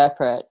you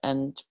interpret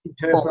and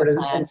form a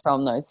plan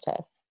from those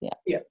tests. Yeah.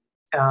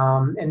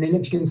 And then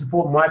if you can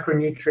support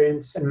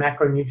micronutrients and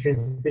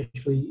macronutrients,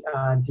 especially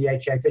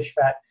DHA, fish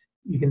fat,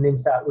 you can then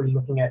start really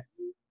looking at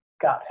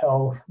gut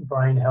health,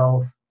 brain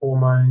health,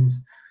 hormones,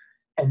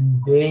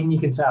 and then you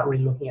can start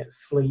really looking at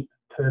sleep,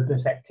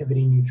 purpose,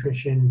 activity,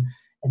 nutrition,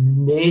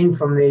 and then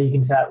from there you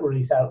can start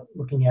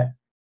looking at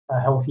a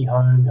healthy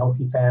home,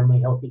 healthy family,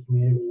 healthy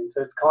community. And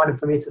so it's kind of,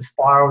 for me, it's a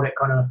spiral that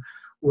kind of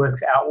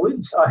works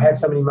outwards. I have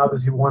so many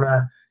mothers who want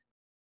to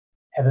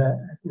have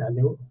they're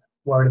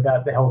worried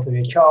about the health of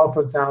their child,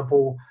 for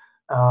example.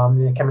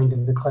 They're coming to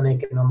the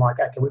clinic and I'm like,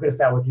 okay, we've got to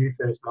start with you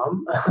first,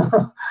 Mum.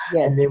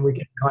 And then we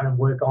can kind of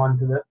work on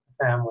to the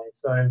family.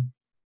 So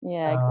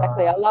yeah,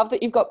 exactly. I love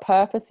that you've got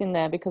purpose in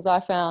there, because I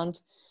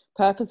found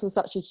purpose was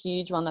such a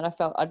huge one that I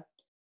felt I'd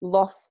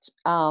lost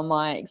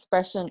my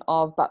expression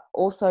of, but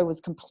also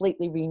was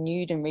completely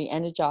renewed and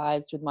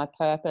re-energized with my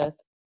purpose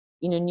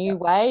in a new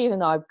way, even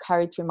though I've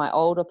carried through my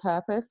older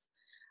purpose.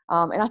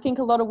 And I think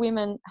a lot of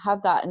women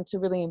have that, and to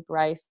really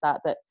embrace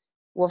that,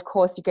 well, of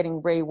course, you're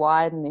getting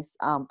rewired in this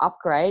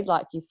upgrade,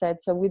 like you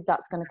said. So with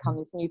that's going to come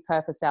this new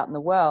purpose out in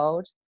the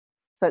world.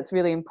 So it's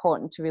really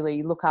important to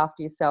really look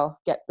after yourself,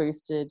 get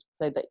boosted,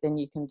 so that then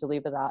you can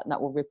deliver that, and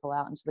that will ripple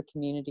out into the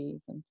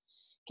communities and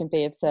can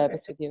be of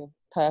service with your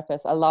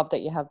purpose. I love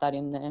that you have that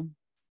in there.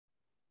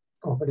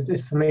 Oh, but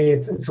for me,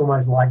 it's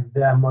almost like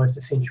the most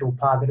essential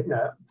part.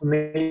 That, for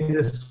me,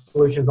 the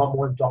solution is not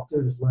more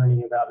doctors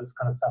learning about this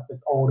kind of stuff.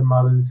 It's older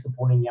mothers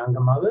supporting younger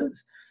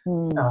mothers.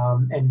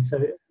 And so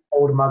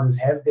older mothers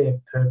have their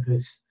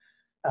purpose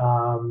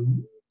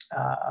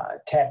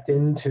tapped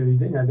into.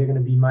 They're going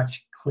to be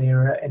much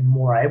clearer and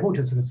more able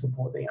to sort of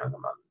support the younger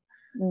mothers.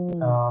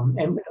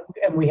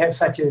 And we have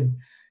such a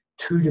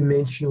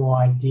two-dimensional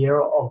idea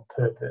of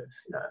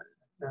purpose.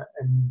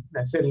 And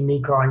certainly me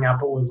growing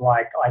up, it was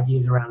like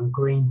ideas around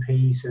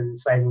Greenpeace and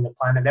saving the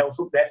planet. That's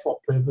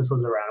what purpose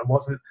was around. It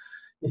wasn't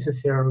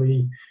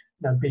necessarily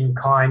being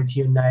kind to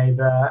your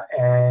neighbour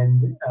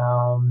and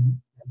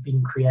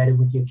being creative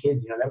with your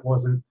kids. That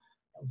wasn't.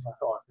 I was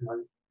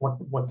like,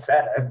 what's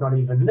that? It's not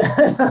even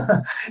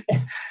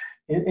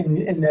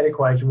in that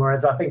equation.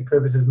 Whereas I think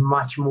purpose is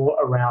much more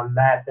around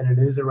that than it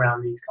is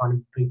around these kind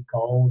of big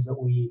goals that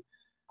we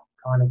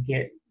kind of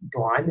get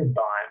blinded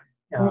by.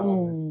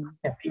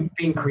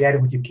 Being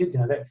creative with your kids,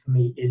 that for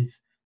me is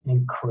an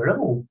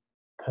incredible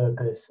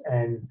purpose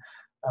and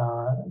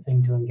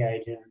thing to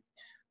engage in.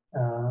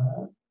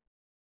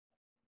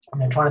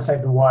 Trying to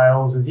save the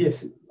whales is,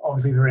 yes,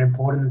 obviously very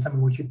important and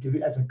something we should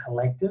do as a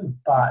collective,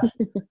 but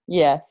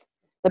yes,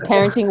 the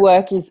parenting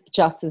work is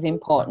just as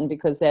important,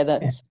 because they're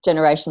the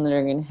generation that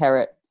are going to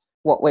inherit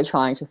what we're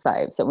trying to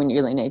save. So we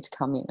really need to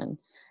come in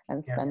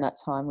and spend that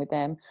time with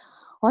them.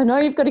 I know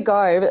you've got to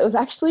go, but it was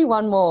actually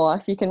one more,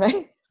 if you can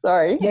make.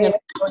 Sorry. Yeah.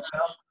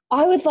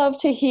 I would love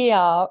to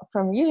hear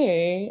from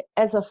you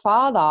as a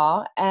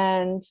father,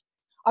 and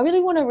I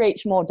really want to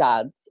reach more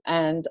dads.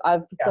 And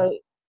I've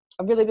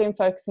really been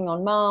focusing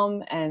on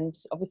mum, and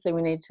obviously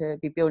we need to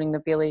be building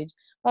the village.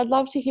 But I'd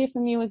love to hear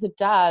from you as a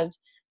dad,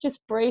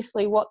 just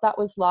briefly, what that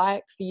was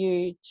like for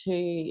you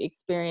to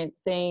experience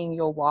seeing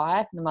your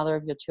wife, the mother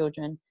of your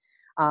children,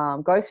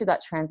 go through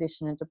that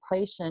transition and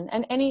depletion,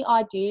 and any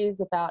ideas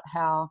about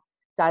how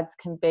dads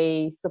can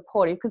be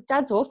supportive, because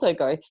dads also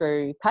go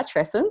through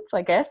patrescence,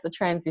 I guess, the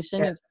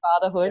transition into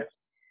fatherhood.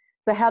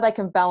 So how they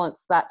can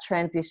balance that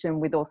transition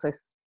with also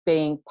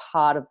being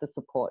part of the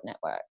support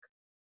network.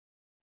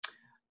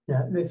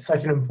 Yeah, that's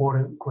such an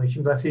important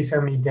question. I see so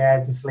many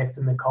dads just left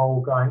in the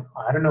cold going,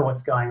 I don't know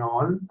what's going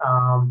on.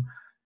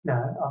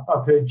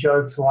 I've heard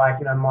jokes like,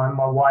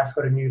 my wife's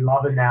got a new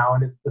lover now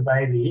and it's the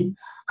baby.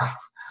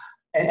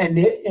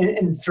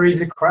 and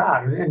three's a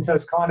crowd. And so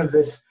it's kind of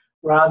this,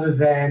 rather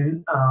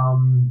than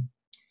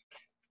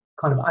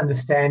kind of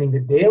understanding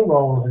that their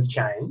role has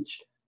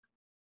changed,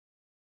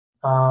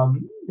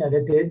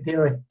 that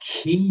they're a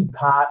key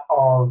part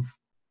of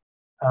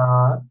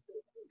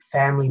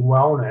family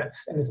wellness,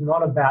 and it's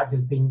not about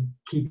just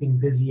keeping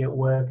busy at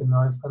work and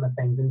those kind of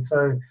things. And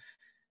so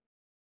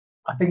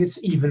I think it's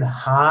even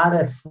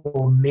harder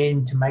for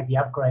men to make the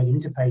upgrade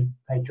into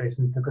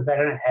patrescence, because they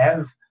don't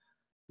have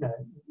the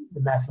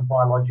massive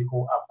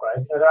biological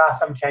upgrades. There are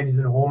some changes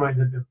in hormones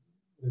that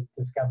they've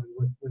discovered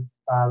with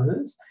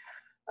fathers,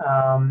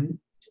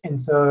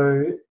 and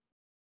so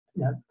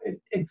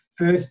it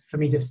first for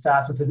me just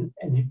starts with an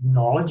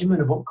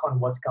acknowledgement of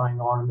what's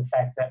going on, and the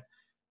fact that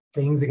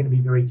things are going to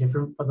be very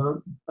different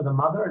for the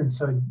mother, and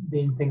so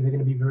then things are going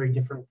to be very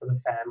different for the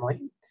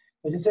family.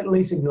 So just at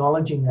least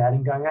acknowledging that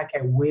and going, okay,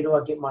 where do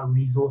I get my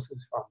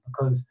resources from?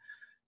 Because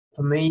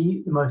for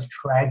me, the most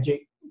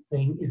tragic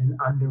thing is an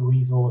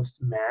under-resourced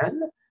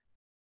man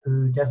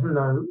who doesn't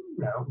know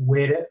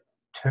where to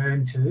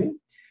turn to,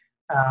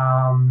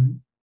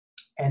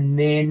 and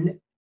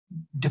then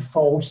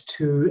defaults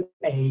to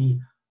a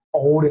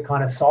older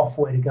kind of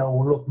software to go,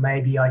 well, look,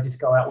 maybe I just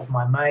go out with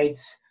my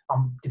mates.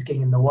 I'm just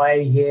getting in the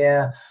way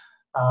here.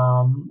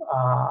 I'm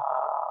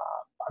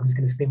just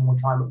going to spend more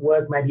time at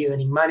work, maybe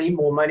earning money.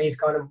 More money is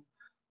kind of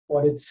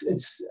what it's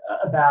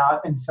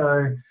about. And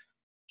so,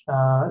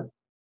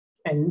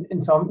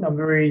 and so I'm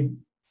very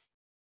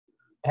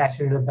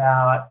passionate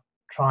about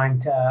trying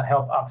to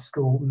help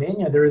upskill men.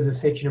 You know, there is a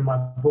section in my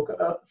book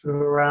sort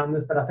of around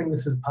this, but I think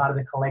this is part of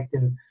the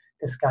collective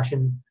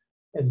discussion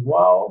as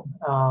well.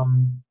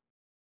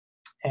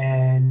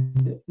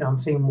 And you know,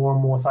 I'm seeing more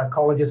and more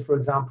psychologists, for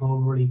example, who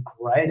are really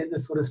great at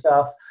this sort of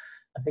stuff.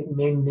 I think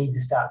men need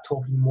to start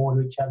talking more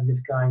to each other,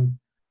 just going,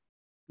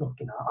 look,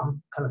 you know,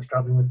 I'm kind of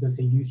struggling with this.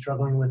 Are you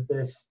struggling with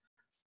this?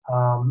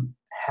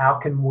 How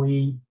can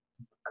we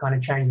kind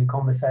of change the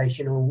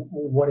conversation, or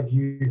what have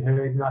you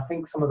heard? And I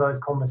think some of those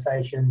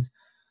conversations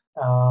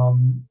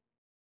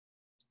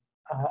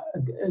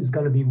is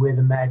going to be where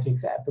the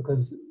magic's at,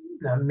 because you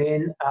know,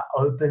 men are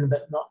open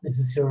but not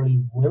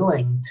necessarily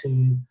willing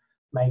to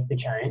make the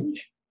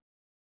change.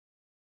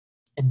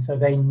 And so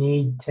they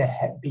need to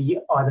be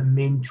either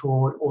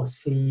mentored or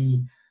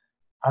see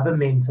other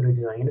men sort of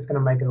doing it. It's going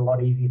to make it a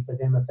lot easier for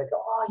them if they go,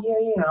 oh, yeah,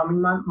 you know, I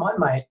mean, my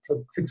mate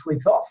took 6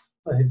 weeks off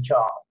for his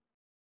child.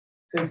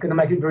 So it's going to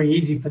make it very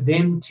easy for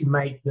them to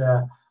make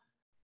the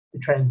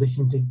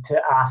transition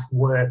to ask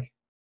work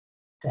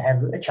to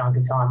have a chunk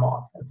of time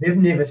off. If they've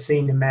never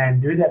seen a man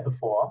do that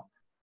before,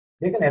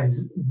 they're going to have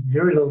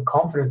very little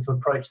confidence to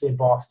approach their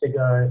boss to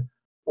go,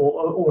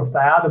 or if they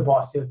are the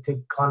boss, to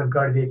kind of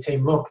go to their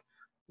team, look,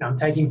 you know, I'm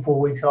taking 4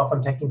 weeks off,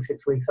 I'm taking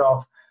 6 weeks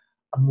off.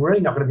 I'm really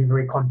not going to be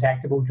very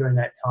contactable during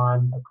that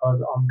time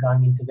because I'm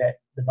going into the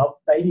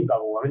baby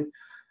bubble. I mean,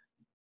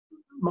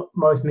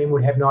 most men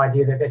would have no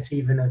idea that that's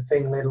even a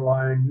thing, let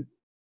alone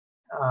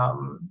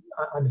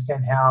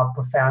understand how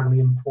profoundly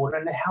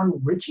important and how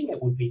enriching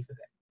it would be for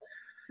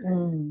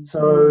them.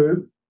 So,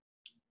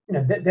 you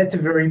know, that's a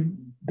very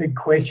big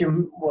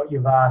question, what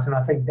you've asked, and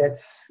I think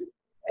that's,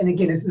 and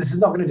again, this is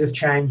not going to just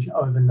change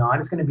overnight.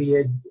 It's going to be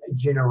a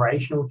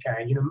generational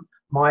change. You know,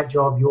 my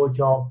job, your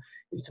job,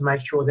 is to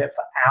make sure that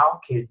for our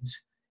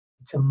kids,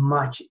 it's a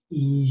much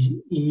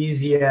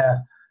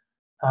easier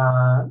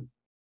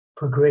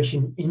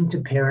progression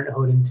into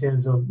parenthood in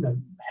terms of, you know,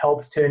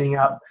 helps turning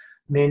up,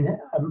 men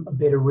a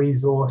better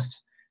resourced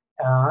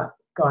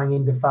going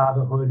into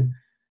fatherhood,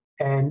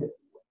 and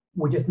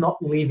we're just not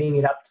leaving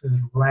it up to this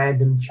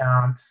random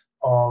chance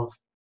of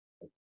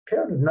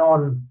parenthood. No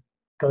one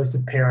goes to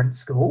parent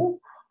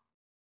school.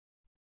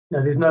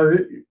 No, there's no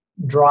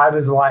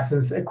driver's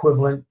license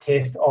equivalent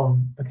test of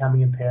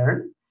becoming a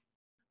parent.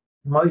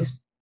 Most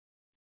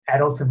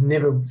adults have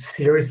never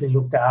seriously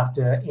looked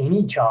after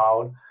any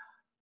child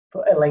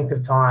for a length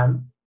of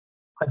time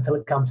until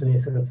it comes to their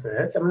sort of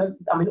first.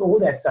 I mean, all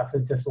that stuff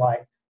is just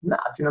like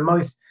nuts. You know,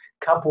 most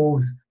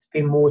couples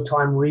spend more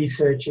time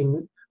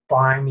researching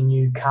buying a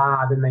new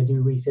car than they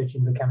do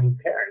researching becoming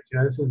parents. You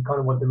know, this is kind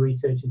of what the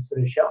research is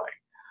sort of showing.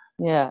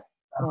 Yeah.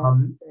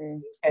 And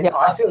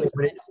I certainly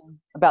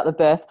about the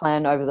birth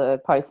plan over the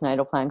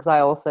postnatal plan, because I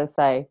also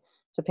say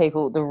to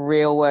people, the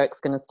real work's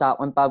going to start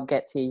when Bub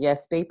gets here.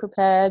 Yes, be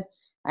prepared,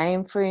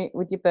 aim for it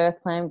with your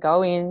birth plan,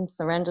 go in,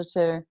 surrender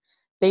to,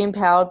 be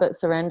empowered but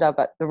surrender,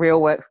 but the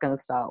real work's going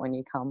to start when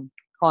you come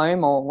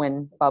home or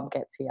when Bub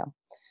gets here.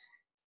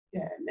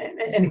 Yeah,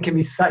 and it can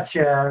be such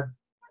a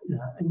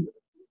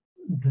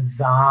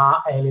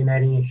bizarre,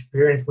 alienating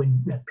experience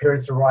when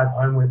parents arrive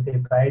home with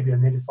their baby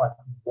and they're just like,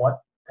 what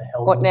the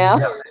hell? What now?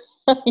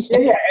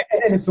 Yeah,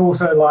 and it's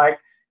also like,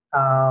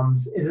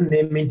 isn't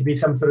there meant to be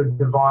some sort of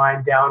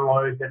divine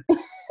download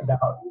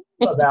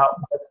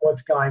about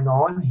what's going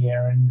on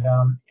here? And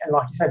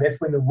like you say, that's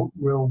when the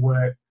real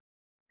work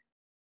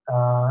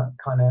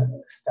kind of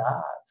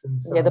starts.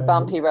 And so, yeah, the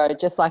bumpy road,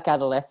 just like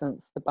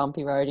adolescence, the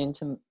bumpy road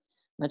into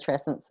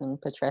matrescence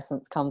and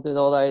putrescence comes with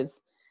all those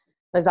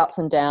ups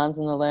and downs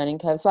and the learning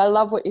curve. So I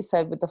love what you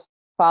said with the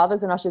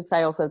fathers, and I should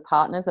say also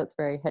partners. That's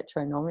very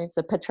heteronormative.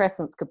 So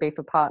putrescence could be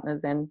for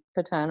partners and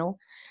paternal.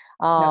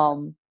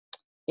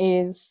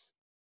 Is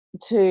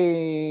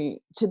to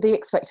the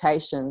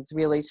expectations,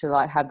 really, to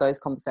like have those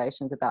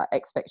conversations about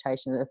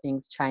expectations of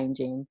things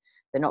changing.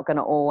 They're not going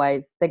to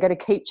always, they're going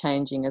to keep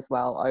changing as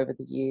well over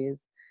the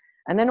years.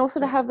 And then also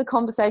to have the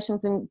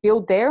conversations and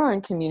build their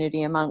own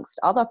community amongst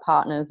other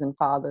partners and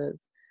fathers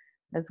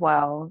as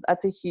well.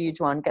 That's a huge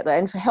one. Get that.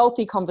 And for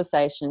healthy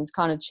conversations,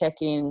 kind of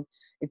check in,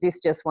 is this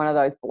just one of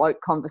those bloke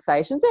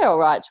conversations? They're all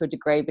right to a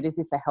degree, but is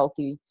this a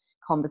healthy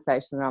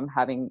conversation that I'm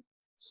having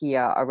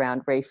here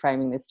around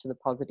reframing this to the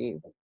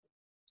positive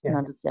and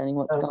understanding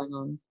what's going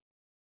on?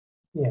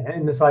 Yeah,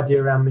 and this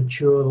idea around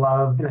mature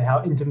love, you know,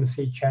 how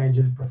intimacy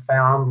changes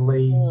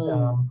profoundly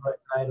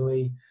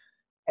postnatally,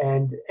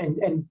 and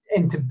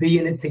to be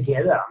in it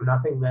together. I mean, I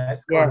think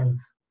that's kind of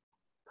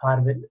part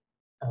of it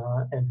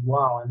as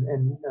well.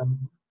 And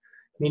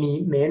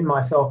many men,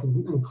 myself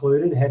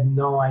included, had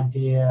no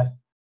idea.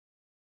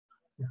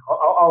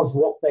 I was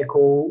what they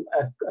call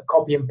a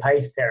copy and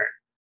paste parent.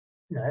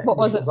 You know, what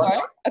was it?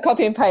 Sorry, a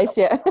copy and paste.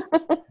 Yeah.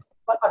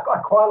 I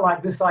quite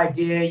like this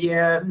idea.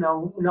 Yeah,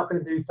 no, we're not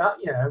going to do that.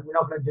 We're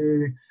not going to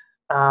do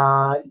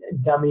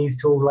dummies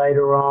till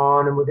later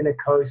on, and we're going to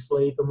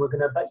co-sleep, and we're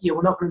not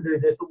going to do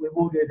this, but we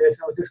will do this.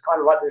 And it was just kind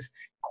of like this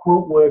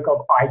quilt work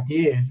of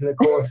ideas, and of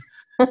course,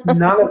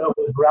 none of it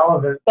was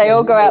relevant. They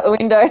all go out the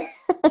window.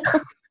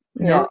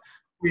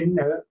 When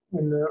the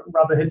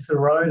rubber hits the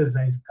road, as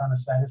they kind of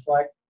say, it's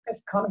like,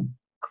 that's kind of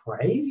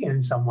crazy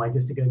in some way,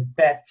 just to go,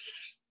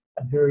 that's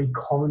a very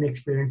common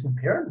experience in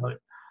parenthood.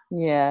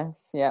 Yes,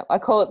 yeah. I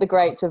call it the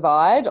great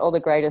divide or the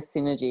greatest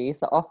synergy.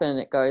 So often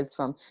it goes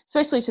from,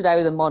 especially today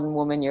with a modern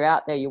woman, you're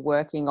out there, you're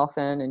working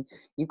often and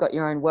you've got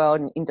your own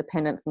world and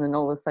independence, and then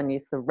all of a sudden you're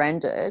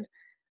surrendered.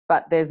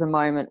 But there's a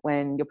moment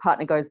when your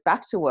partner goes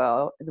back to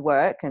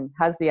work and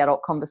has the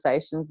adult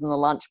conversations and the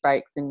lunch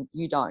breaks and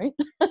you don't.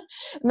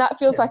 And that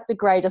feels like the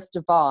greatest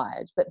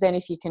divide. But then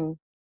if you can,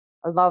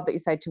 I love that you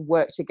say to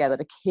work together,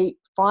 to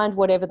find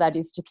whatever that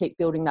is to keep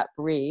building that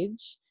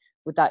bridge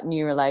with that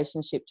new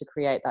relationship to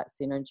create that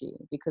synergy,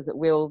 because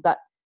that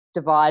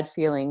divide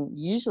feeling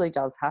usually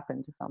does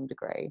happen to some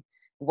degree.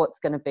 What's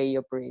going to be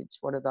your bridge?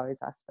 What are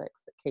those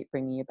aspects that keep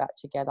bringing you back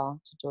together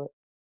to do it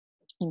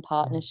in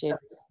partnership?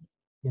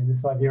 Yeah,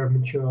 this idea of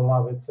mature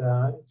love, it's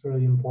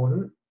really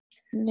important.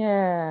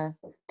 Yeah.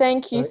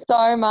 Thank you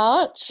so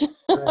much.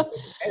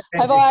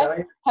 Have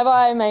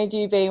I made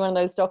you be one of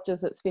those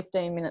doctors that's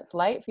 15 minutes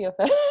late for your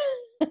first?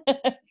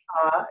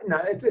 No,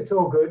 it's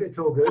all good. It's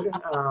all good.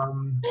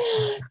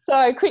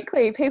 So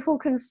quickly, people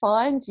can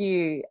find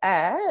you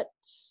at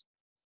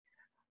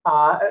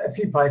a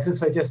few places.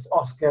 So just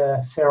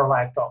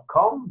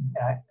OscarSerralach.com.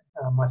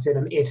 My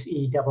surname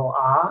SERRALLACH.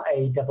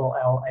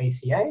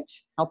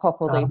 I'll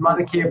pop all these.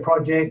 Mother Care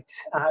Project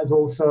is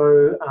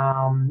also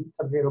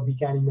something that'll be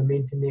gaining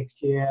momentum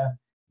next year.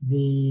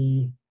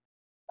 The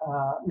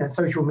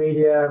social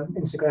media,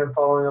 Instagram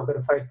following. I've got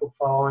a Facebook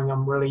following.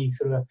 I'm really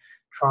sort of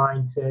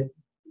trying to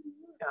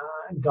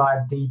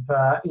dive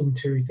deeper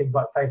into things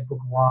like Facebook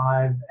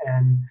Live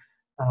and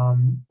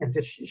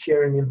just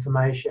sharing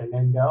information.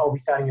 And I'll be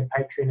starting a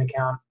Patreon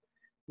account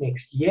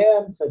next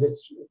year, so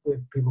that's where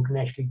people can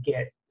actually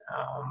get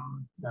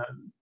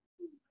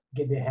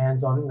their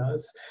hands on.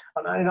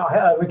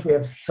 I literally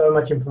have so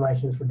much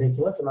information; it's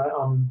ridiculous, and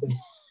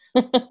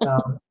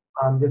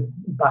I'm just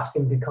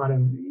busting to kind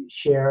of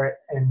share it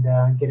and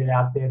get it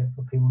out there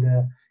for people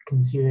to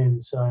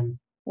consume. So.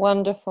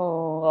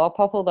 Wonderful. I'll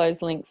pop all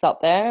those links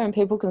up there, and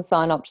people can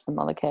sign up to the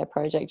Mother Care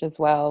Project as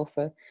well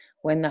for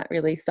when that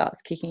really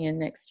starts kicking in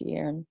next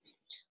year and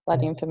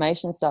bloody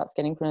information starts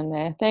getting put in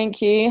there.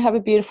 Thank you. Have a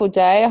beautiful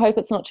day. I hope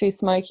it's not too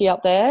smoky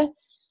up there.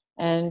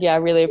 And I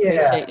really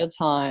appreciate your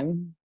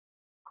time.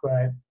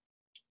 Great.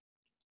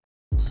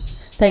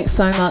 Thanks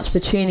so much for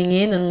tuning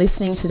in and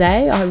listening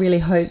today. I really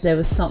hope there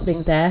was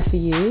something there for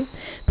you.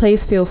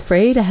 Please feel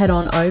free to head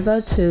on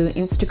over to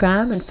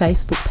Instagram and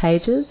Facebook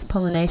pages,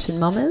 Pollination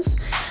Mamas,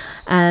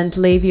 and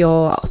leave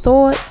your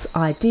thoughts,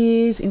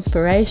 ideas,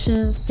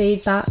 inspirations,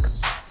 feedback.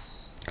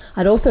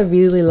 I'd also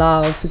really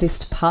love for this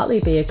to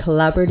partly be a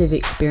collaborative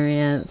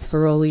experience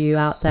for all of you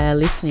out there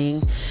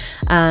listening,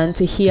 and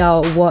to hear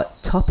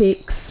what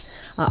topics,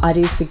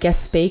 ideas for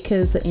guest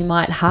speakers that you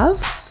might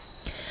have.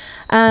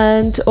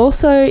 And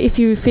also, if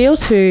you feel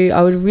to,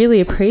 I would really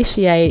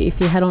appreciate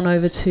if you head on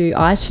over to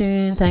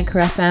iTunes, Anchor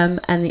FM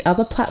and the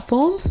other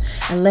platforms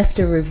and left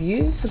a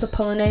review for the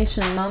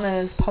Pollination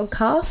Mamas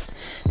podcast.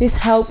 This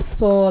helps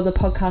for the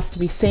podcast to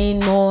be seen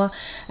more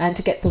and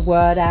to get the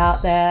word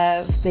out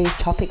there of these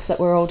topics that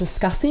we're all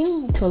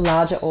discussing to a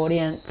larger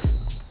audience.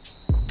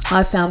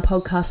 I found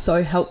podcasts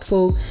so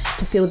helpful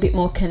to feel a bit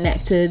more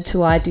connected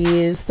to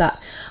ideas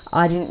that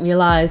I didn't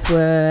realise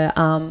were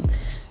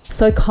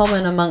so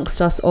common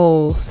amongst us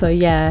all. So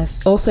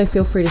also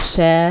feel free to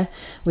share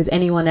with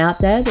anyone out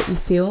there that you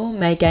feel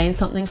may gain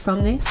something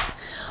from this.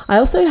 I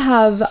also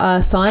have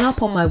a sign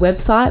up on my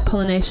website,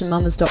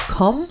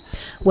 pollinationmamas.com,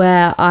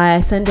 where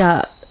I send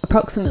out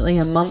approximately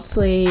a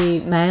monthly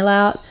mail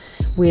out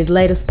with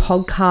latest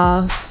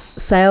podcasts,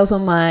 sales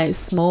on my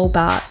small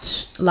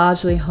batch,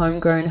 largely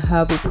homegrown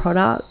herbal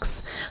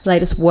products,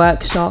 latest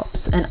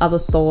workshops and other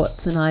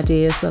thoughts and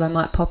ideas that I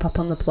might pop up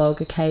on the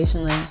blog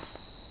occasionally.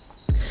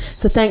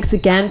 So thanks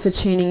again for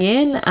tuning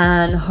in,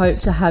 and hope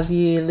to have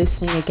you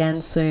listening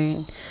again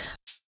soon.